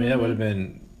 yeah. I mean, that would have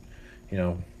been,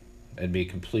 it'd be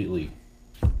completely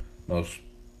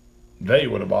They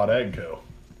would have bought AGCO.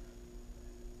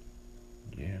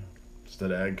 Yeah.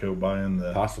 Instead of AGCO buying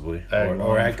the... Possibly. Ag Or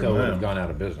line AGCO from would them. have gone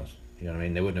out of business. You know what I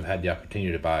mean? They wouldn't have had the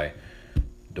opportunity to buy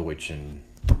Deutsch and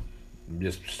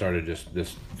just started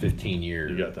this 15 year.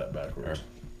 You got that backwards.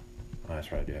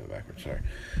 that's right. I do have it backwards. Sorry.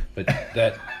 But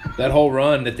that whole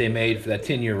run that they made for that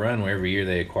 10-year run where every year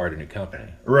they acquired a new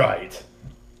company. Right.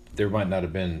 There might not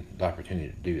have been the opportunity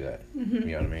to do that. Mm-hmm.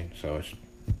 You know what I mean? So it's,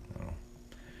 I don't know.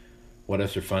 What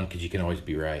ifs are fun because you can always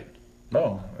be right.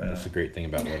 Oh, yeah. That's the great thing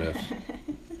about what ifs.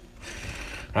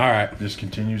 All right. This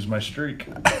continues my streak.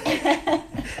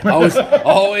 Always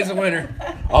a winner.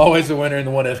 Always a winner in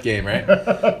the what if game, right?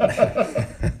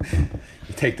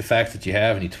 You take the facts that you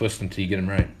have and you twist them till you get them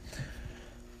right.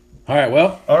 All right,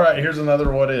 well. All right, here's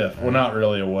another what if. Well, not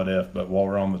really a what if, but while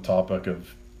we're on the topic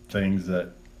of things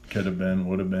that could have been,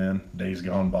 would have been, days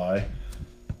gone by,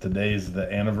 today's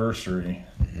the anniversary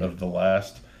of the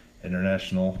last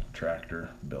international tractor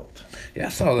built. Yeah, I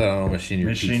saw that on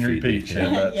Machinery Pete's.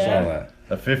 Yeah, Saw that.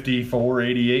 A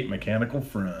 5488 mechanical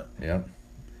front. Yeah.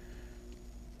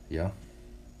 Yeah.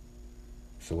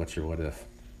 So what's your what if?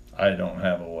 I don't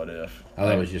have a what if. Oh,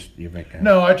 that was just you make.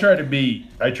 No, I try to be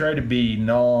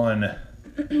non.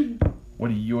 What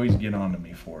do you always get onto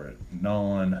me for it?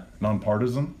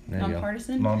 Nonpartisan.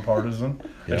 Nonpartisan. Nonpartisan.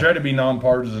 Yeah. I try to be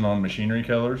nonpartisan on machinery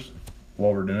colors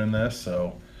while we're doing this,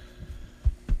 so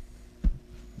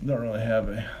don't really have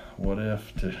a what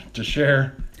if to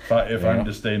share if I'm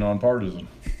to stay nonpartisan.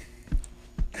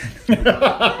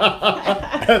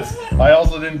 I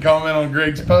also didn't comment on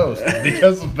Greg's post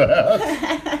because of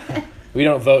that. We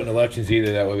don't vote in elections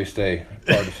either. That way we stay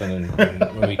partisan and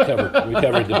when we cover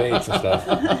debates and stuff.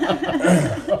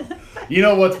 You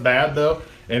know what's bad though,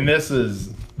 and this is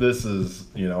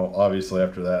obviously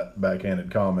after that backhanded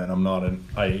comment, I'm not an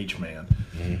IH man.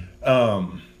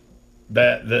 Mm-hmm.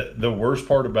 That the worst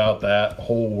part about that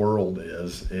whole world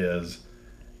is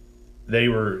they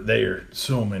are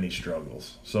so many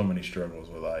struggles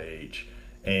with IH,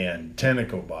 and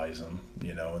Tenneco buys them,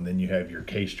 and then you have your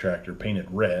case tractor painted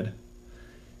red,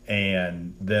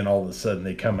 and then all of a sudden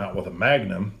they come out with a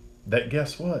Magnum that,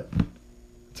 guess what?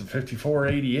 It's a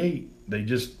 5488. They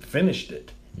just finished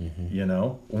it.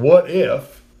 Mm-hmm. What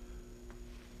if,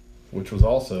 which was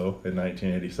also in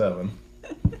 1987,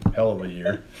 hell of a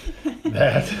year,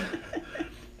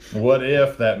 what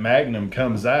if that Magnum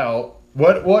comes out?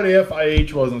 What if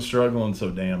IH wasn't struggling so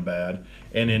damn bad,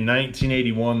 and in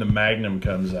 1981 the Magnum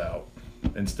comes out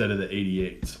instead of the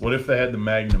 88s? What if they had the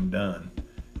Magnum done,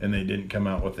 and they didn't come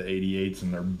out with the 88s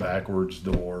and their backwards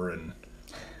door and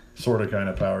sort of kind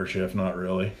of power shift? Not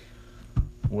really.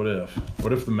 What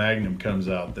if the Magnum comes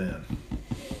out then?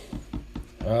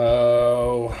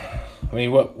 Oh, I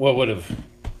mean, what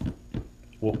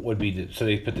would be so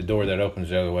they put the door that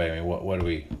opens the other way? I mean, what do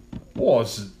we? Well,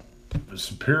 it's a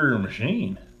superior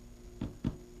machine.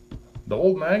 The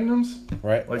old Magnums,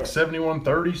 right? Like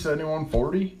 7130,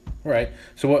 7140. Right.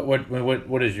 So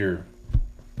what is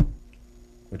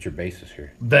what's your basis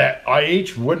here? That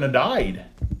IH wouldn't have died.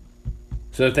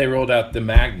 So if they rolled out the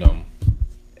Magnum,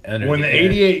 when the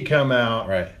 88 come out,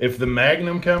 right? If the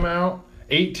Magnum come out,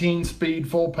 18-speed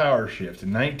full power shift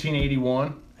in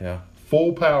 1981, yeah,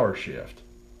 full power shift.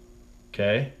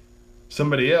 Okay,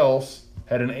 somebody else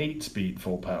had an 8-speed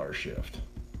full power shift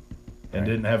and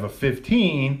didn't have a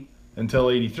 15 until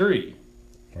 83.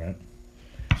 Right.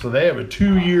 So they have a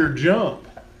 2-year jump.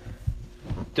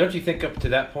 Don't you think up to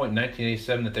that point in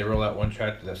 1987 that they roll out one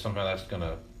tractor that somehow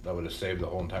that would have saved the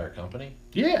whole entire company?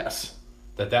 Yes.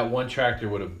 That one tractor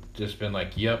would have just been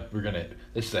like, yep,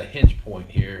 this is a hinge point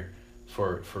here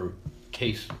for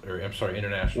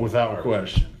international. Without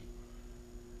question.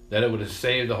 That it would have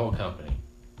saved the whole company.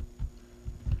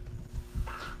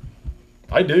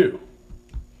 I do.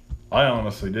 I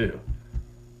honestly do.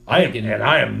 I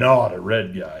am not a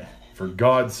red guy. For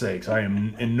God's sakes, I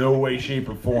am in no way, shape,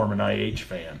 or form an IH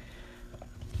fan.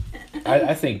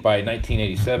 I think by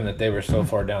 1987 that they were so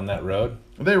far down that road.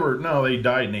 They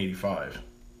died in 85.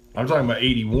 I'm talking about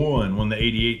 81 when the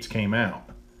 88s came out.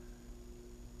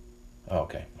 Oh,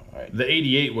 okay. All right. The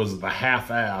 88 was the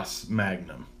half-ass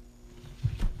Magnum.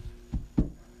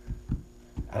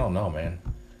 I don't know, man.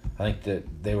 I think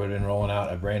that they would have been rolling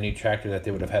out a brand new tractor that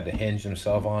they would have had to hinge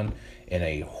themselves on in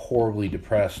a horribly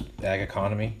depressed ag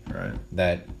economy. Right.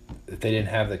 That if they didn't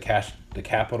have the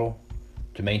capital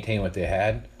to maintain what they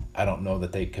had, I don't know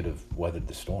that they could have weathered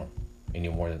the storm any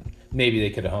more than maybe they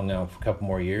could have hung out for a couple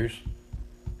more years,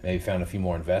 maybe found a few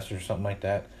more investors or something like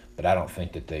that. But I don't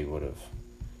think that they would have.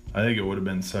 I think it would have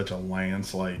been such a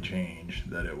landslide change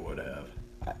that it would have.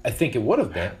 I think it would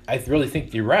have been. I really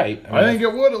think you're right. I think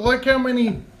it would have. Look how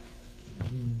many.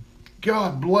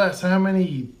 God bless how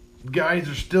many guys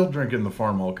are still drinking the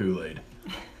Farmall Kool-Aid.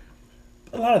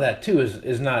 A lot of that too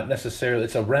is not necessarily.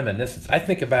 It's a reminiscence. I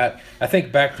think back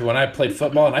to when I played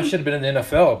football, and I should have been in the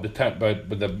NFL,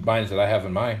 but the minds that I have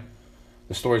in my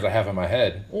the stories I have in my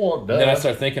head. Well, it does. And then I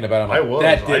start thinking about it. I'm like,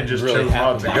 that didn't just really chose not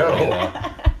happen to that go. way,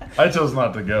 though. I chose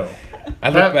not to go. I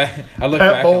look back.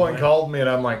 Pat Bowling called me, and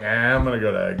I'm like, I'm going to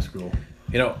go to ag school.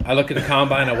 You know, I look at the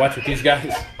combine. I watch what these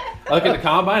guys. I look at the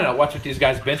combine. And I watch what these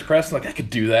guys bench press. Like I could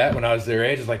do that when I was their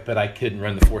age. It's like, but I couldn't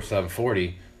run the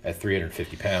 4.740 at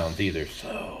 350 pounds either.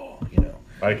 So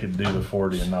I could do the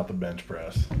 40 and not the bench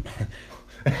press.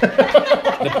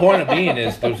 The point of being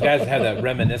is those guys have that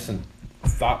reminiscent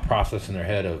thought process in their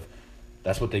head of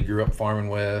that's what they grew up farming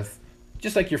with.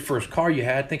 Just like your first car you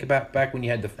had. Think about back when you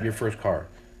had your first car.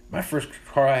 My first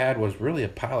car I had was really a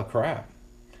pile of crap.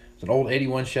 It's an old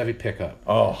 81 Chevy pickup.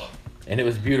 Oh. And it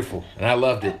was beautiful. And I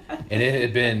loved it. And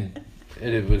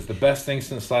it was the best thing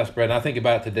since sliced bread. And I think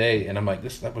about it today, and I'm like,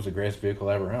 that was the greatest vehicle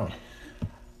I ever owned.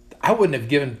 I wouldn't have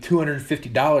given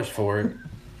 $250 for it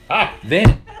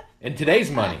then, in today's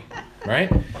money,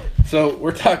 right? So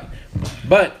we're talking,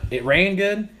 but it ran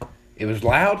good, it was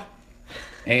loud,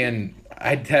 and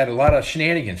I'd had a lot of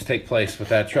shenanigans take place with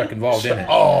that truck involved in it.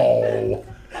 Oh,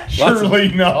 surely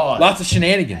not. Lots of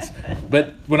shenanigans.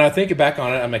 But when I think back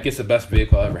on it, I'm like, it's the best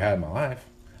vehicle I ever had in my life.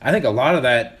 I think a lot of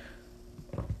that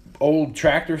old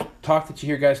tractor talk that you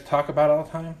hear guys talk about all the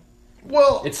time,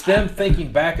 well, it's them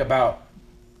thinking back about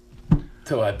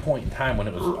to a point in time when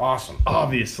it was awesome.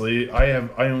 Obviously, I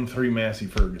own 3 Massey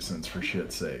Fergusons for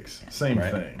shit's sakes. Same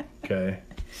thing, okay?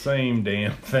 Same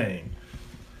damn thing.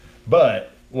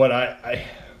 But what I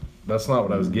that's not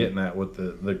what I was getting at with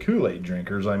the Kool-Aid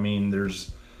drinkers. I mean,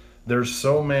 there's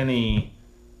so many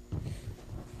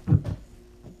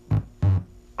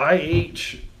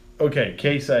case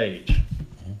IH.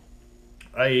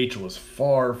 IH was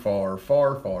far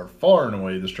and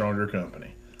away the stronger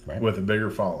company with a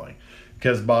bigger following.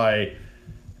 Because by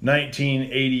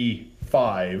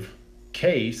 1985,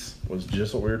 Case was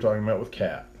just what we were talking about with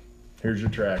Cat. Here's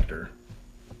your tractor.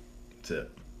 That's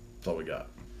it. That's all we got.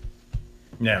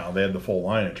 Now, they had the full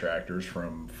line of tractors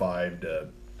from 5 to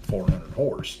 400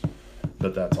 horse,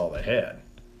 but that's all they had.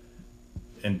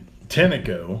 And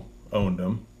Tenneco owned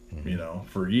them,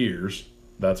 for years.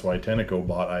 That's why Tenneco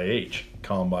bought IH.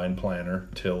 Combine planter,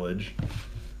 tillage,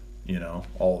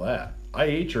 all that.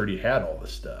 IH already had all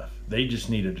this stuff. They just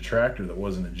needed a tractor that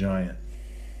wasn't a giant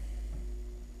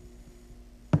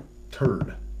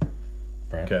turd.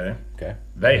 Right. Okay? Okay.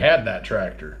 They had that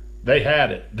tractor. They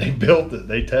had it. They built it.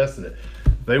 They tested it.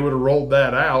 They would have rolled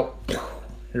that out.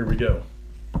 Here we go.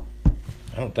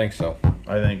 I don't think so.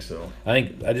 I think so. I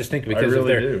just think because I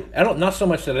really do. Not so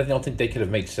much that I don't think they could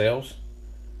have made sales.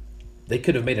 They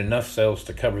could have made enough sales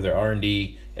to cover their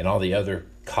R&D and all the other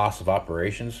costs of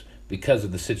operations because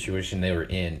of the situation they were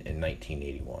in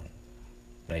 1981,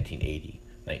 1980,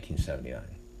 1979.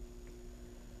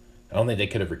 I don't think they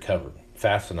could have recovered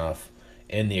fast enough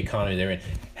in the economy they're in.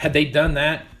 Had they done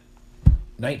that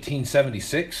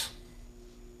 1976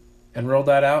 and rolled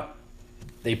that out,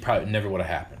 they probably never would have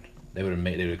happened. They would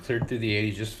have cleared through the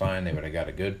 80s just fine. They would have got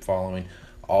a good following.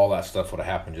 All that stuff would have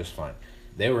happened just fine.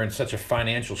 They were in such a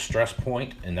financial stress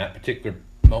point in that particular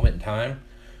moment in time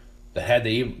that had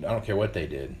they even, I don't care what they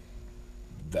did,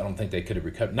 I don't think they could have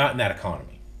recovered. Not in that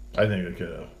economy. I think they could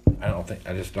have. I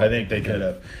think they could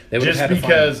have. They would have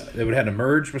had to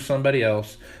merge with somebody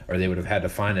else, or they would have had to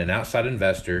find an outside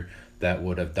investor that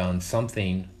would have done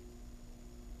something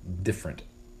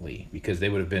differently because they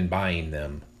would have been buying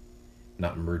them,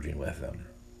 not merging with them.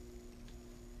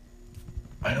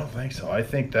 I don't think so. I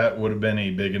think that would have been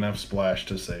a big enough splash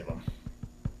to save them.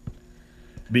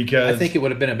 Because I think it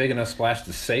would have been a big enough splash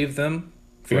to save them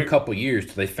for a couple years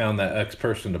till they found that X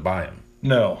person to buy them.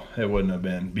 No, it wouldn't have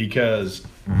been. Because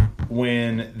from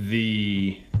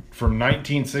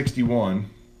 1961,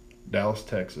 Dallas,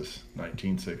 Texas,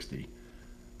 1960,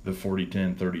 the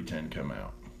 4010, 3010 come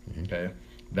out. Mm-hmm. Okay?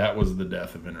 That was the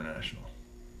death of International.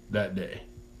 That day.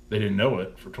 They didn't know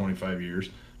it for 25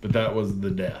 years, but that was the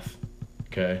death.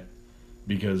 Okay?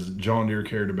 Because John Deere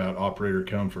cared about operator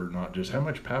comfort, not just how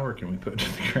much power can we put to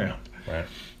the ground. Right.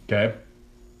 Okay?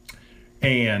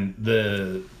 And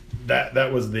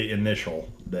that was the initial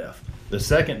death. The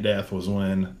second death was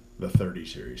when the 30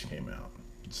 series came out.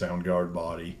 Sound guard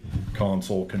body,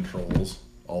 console controls,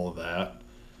 all of that.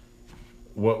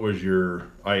 What was your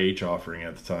IH offering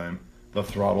at the time? The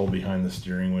throttle behind the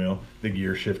steering wheel, the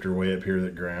gear shifter way up here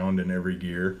that ground in every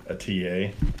gear, a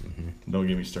TA. Mm-hmm. Don't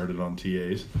get me started on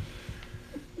TAs.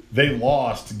 They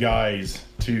lost guys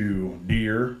to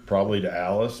Deere, probably to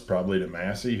Alice, probably to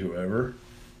Massey, whoever.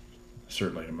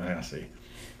 Certainly to Massey.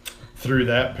 Through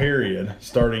that period,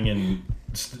 starting in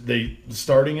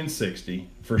 60,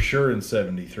 for sure in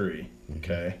 73,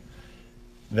 okay,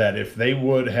 that if they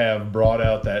would have brought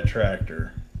out that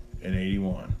tractor in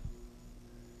 81,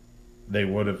 they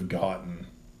would have gotten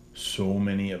so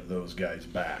many of those guys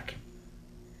back.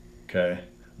 Okay?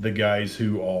 The guys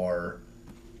who are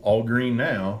all green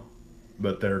now,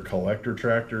 but they're collector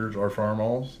tractors or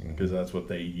farm-alls, because that's what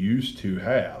they used to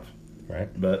have. Right.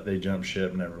 But they jumped ship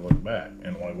and never looked back.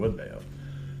 And why would they have?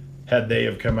 Had they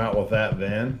have come out with that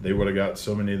then, they would have got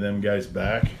so many of them guys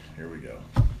back. Here we go.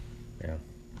 Yeah.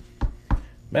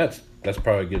 That's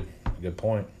probably a good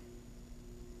point.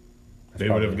 They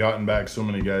would have gotten back so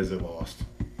many guys that lost.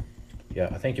 Yeah,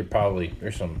 I think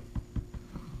there's some.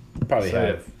 Probably Say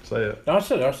have. it. Say it. No, I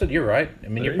said you're right. I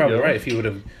mean, There you're you probably go. right if you would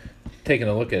have taken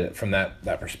a look at it from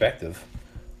that perspective.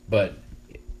 But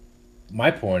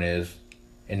my point is,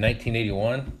 in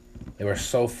 1981, they were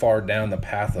so far down the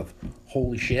path of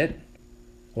holy shit.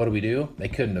 What do? They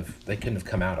couldn't have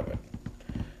come out of it.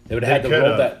 They would have had to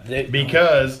roll that.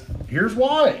 Because here's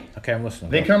why. Okay, I'm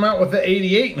listening. They come out with the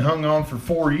 88 and hung on for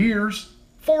 4 years.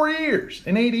 4 years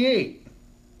in 88.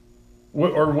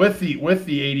 Or with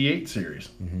the 88 series.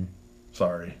 Mm-hmm.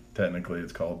 Sorry, technically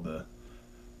it's called the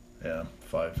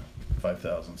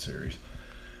 5000 series.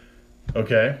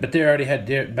 Okay. But they already had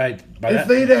by If that.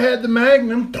 they'd have had the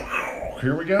Magnum,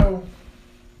 here we go.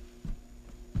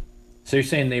 So you're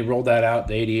saying they rolled that out,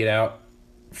 the 88 out,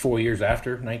 4 years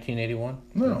after 1981?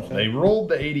 No, they rolled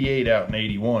the 88 out in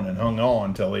 81 and hung on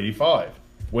until 85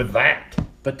 with that.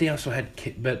 But they also had,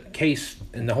 Case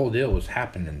and the whole deal was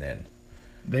happening then.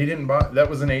 They didn't buy, that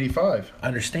was in 85. I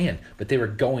understand, but they were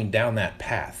going down that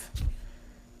path.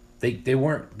 They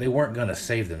weren't going to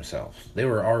save themselves. They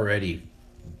were already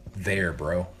there,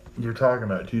 bro. You're talking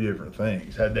about two different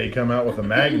things. Had they come out with a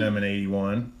Magnum in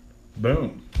 81,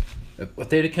 boom. If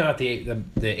they'd have come out the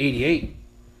 88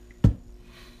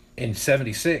 in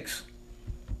 76,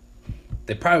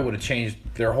 they probably would have changed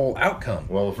their whole outcome.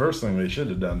 Well, the first thing they should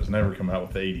have done is never come out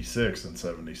with the 86 in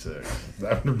 76.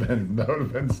 That would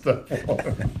have been step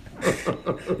one.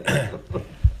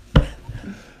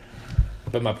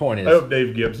 But my point is, I hope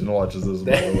Dave Gibson watches this,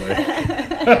 by the way.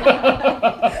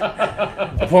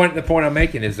 the point I'm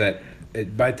making is that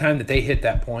by the time that they hit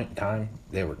that point in time,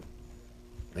 they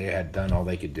had done all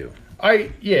they could do.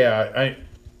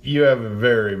 You have a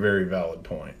very, very valid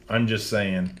point. I'm just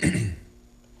saying,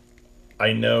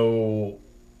 I don't know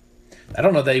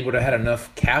they would have had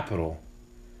enough capital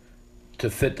to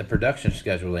fit the production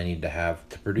schedule they need to have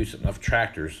to produce enough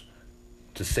tractors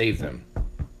to save them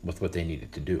with what they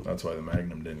needed to do. That's why the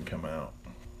Magnum didn't come out.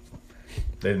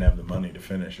 They didn't have the money to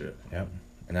finish it. Yep.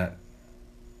 And that,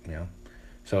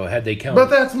 so had they come...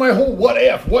 But that's my whole what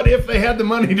if. What if they had the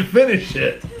money to finish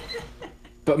it?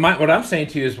 But what I'm saying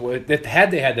to you is that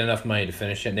had they had enough money to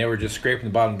finish it and they were just scraping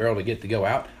the bottom barrel to get to go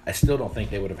out, I still don't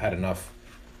think they would have had enough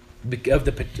of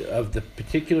the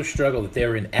particular struggle that they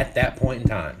were in at that point in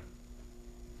time.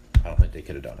 I don't think they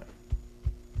could have done it.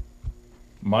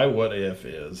 My what if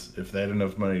is if they had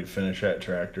enough money to finish that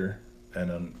tractor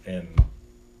and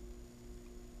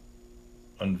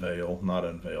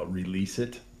release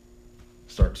it,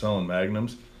 start selling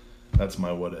Magnums. That's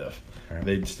my what if. Right.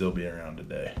 They'd still be around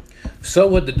today. So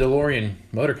would the DeLorean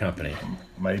Motor Company.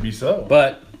 Maybe so.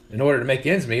 But in order to make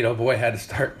ends meet, oh boy, had to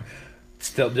start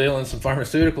still dealing some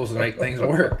pharmaceuticals to make things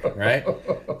work, right?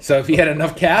 So if he had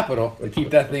enough capital to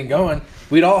keep that thing going,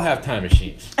 we'd all have time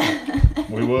machines.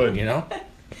 We would.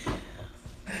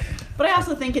 But I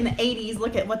also think in the 80s,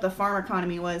 look at what the farm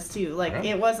economy was too. Like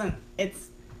it's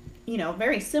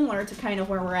very similar to kind of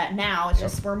where we're at now. It's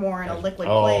just we're more in a liquid place.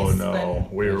 Oh no,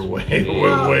 we were way It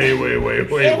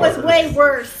was way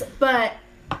worse, but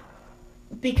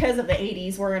because of the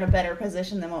 80s, we're in a better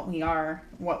position than what we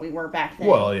were back then.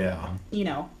 Well, yeah.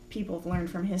 People have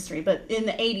learned from history, but in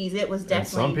the 80s, it was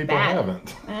definitely some people bad.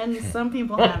 haven't. And some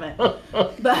people haven't. But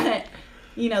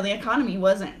the economy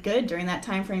wasn't good during that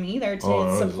time frame either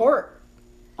to support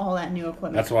all that new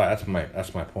equipment. That's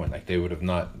my point. Like they would have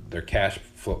not their cash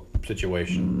flow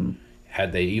situation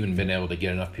had they even been able to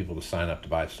get enough people to sign up to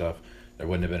buy stuff. There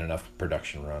wouldn't have been enough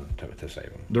production run to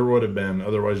save them. There would have been.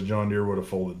 Otherwise, John Deere would have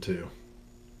folded too.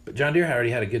 But John Deere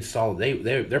already had a good solid.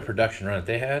 Their production run that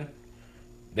they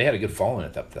had a good following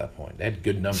at that point. They had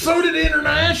good numbers. So did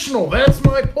International. That's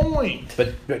my point.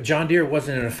 But John Deere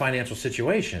wasn't in a financial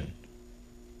situation.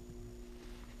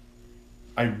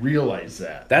 I realize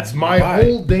that. That's my why.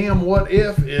 whole damn what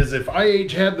if is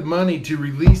IH had the money to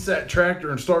release that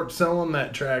tractor and start selling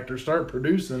that tractor, start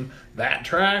producing that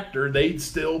tractor, they'd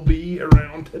still be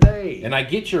around today. And I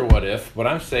get your what if. What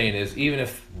I'm saying is even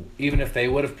if they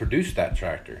would have produced that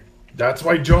tractor. That's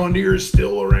why John Deere is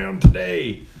still around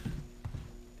today.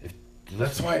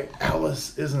 That's why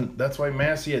that's why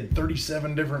Massey had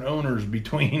 37 different owners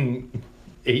between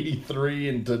 83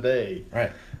 and today.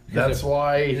 Right. That's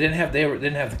why they didn't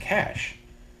have the cash.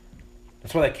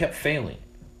 That's why they kept failing.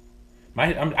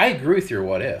 I agree with your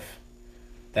what if.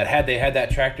 That had they had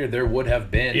that tractor, there would have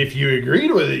been. If you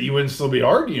agreed with it, you wouldn't still be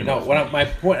arguing. No, with my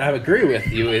point I agree with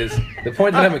you is the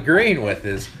point that I'm agreeing with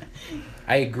is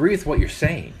I agree with what you're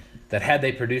saying. That had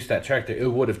they produced that tractor, it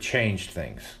would have changed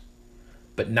things,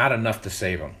 but not enough to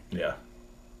save them. Yeah,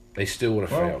 they still would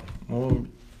have failed. Well,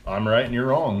 I'm right and you're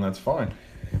wrong. That's fine.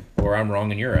 Or I'm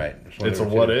wrong and you're right. It's a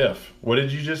what if. What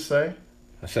did you just say?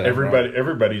 I said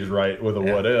everybody's right with a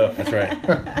what if. That's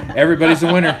right. Everybody's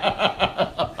a winner.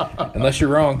 Unless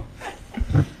you're wrong.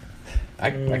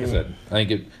 Like I said, I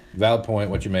think valid point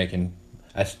what you're making.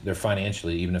 They're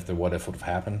financially, even if the what if would have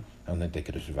happened, I don't think they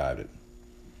could have survived it.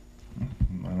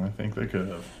 And I think they could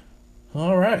have.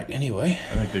 All right. Anyway,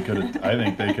 I think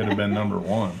they could have been number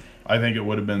one. I think it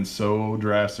would have been so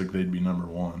drastic they'd be number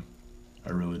one.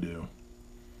 I really do.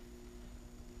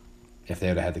 If they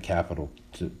would have had the capital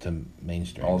to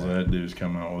mainstream. All they had to do is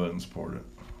come out with it and support it.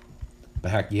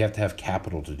 But heck, you have to have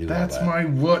capital to do all that. That's my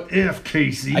what if,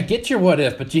 Casey. I get your what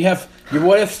if, but your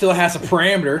what if still has a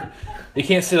parameter. You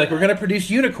can't say, like, we're going to produce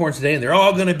unicorns today and they're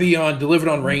all going to be delivered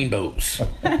on rainbows.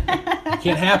 It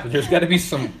can't happen. There's got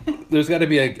to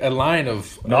be a line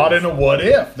of... Not in a what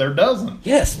if. There doesn't.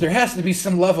 Yes, there has to be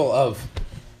some level of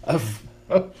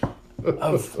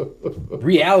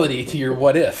reality to your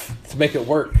what if to make it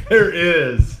work. There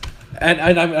is. And I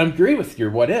agree with your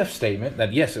what if statement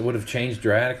that, yes, it would have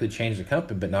dramatically changed the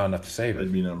company, but not enough to save it.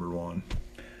 It'd be number one.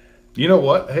 You know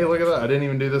what? Hey, look at that. I didn't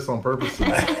even do this on purpose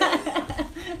today.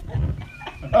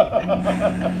 Right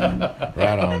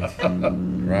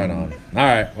on. All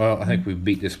right. Well, I think we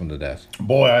beat this one to death.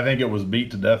 Boy, I think it was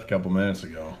beat to death a couple minutes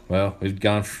ago. Well, we've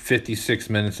gone 56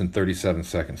 minutes and 37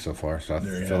 seconds so far, so I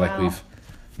feel like we've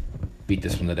beat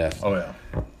this one to death. Oh, yeah.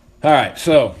 All right.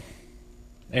 So,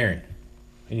 Aaron,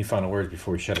 any final words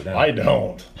before we shut it down? I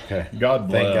don't. Okay. God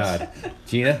bless. Thank God.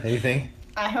 Gina, anything?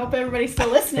 I hope everybody's still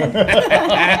listening.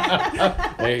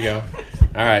 There you go.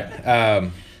 All right.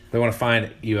 They want to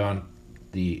find you on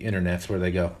the internets. Where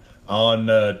they go? On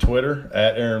Twitter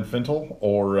at Aaron Fintel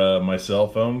or my cell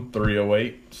phone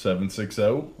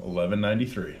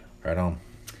 308-760-1193. Right on.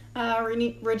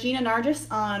 Regina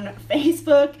Nargis on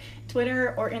Facebook,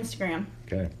 Twitter, or Instagram.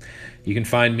 Okay. You can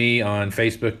find me on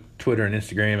Facebook, Twitter, and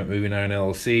Instagram at Moving Iron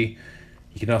LLC.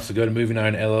 You can also go to Moving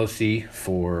Iron LLC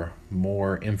for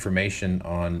more information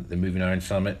on the Moving Iron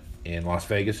Summit in Las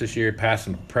Vegas this year, past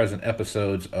and present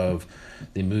episodes of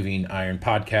the Moving Iron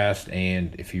podcast.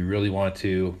 And if you really want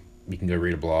to, you can go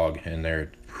read a blog, and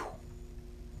they're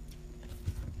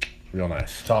real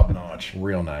nice. Top notch.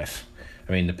 Real nice.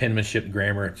 I mean, the penmanship,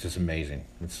 grammar, it's just amazing.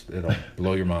 It'll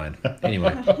blow your mind.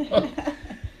 Anyway.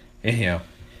 Anyhow.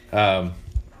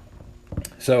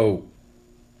 So,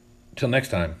 till next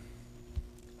time,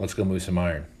 let's go move some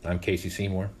iron. I'm Casey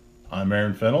Seymour. I'm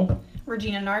Aaron Fennell.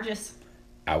 Regina Nargis.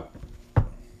 Out.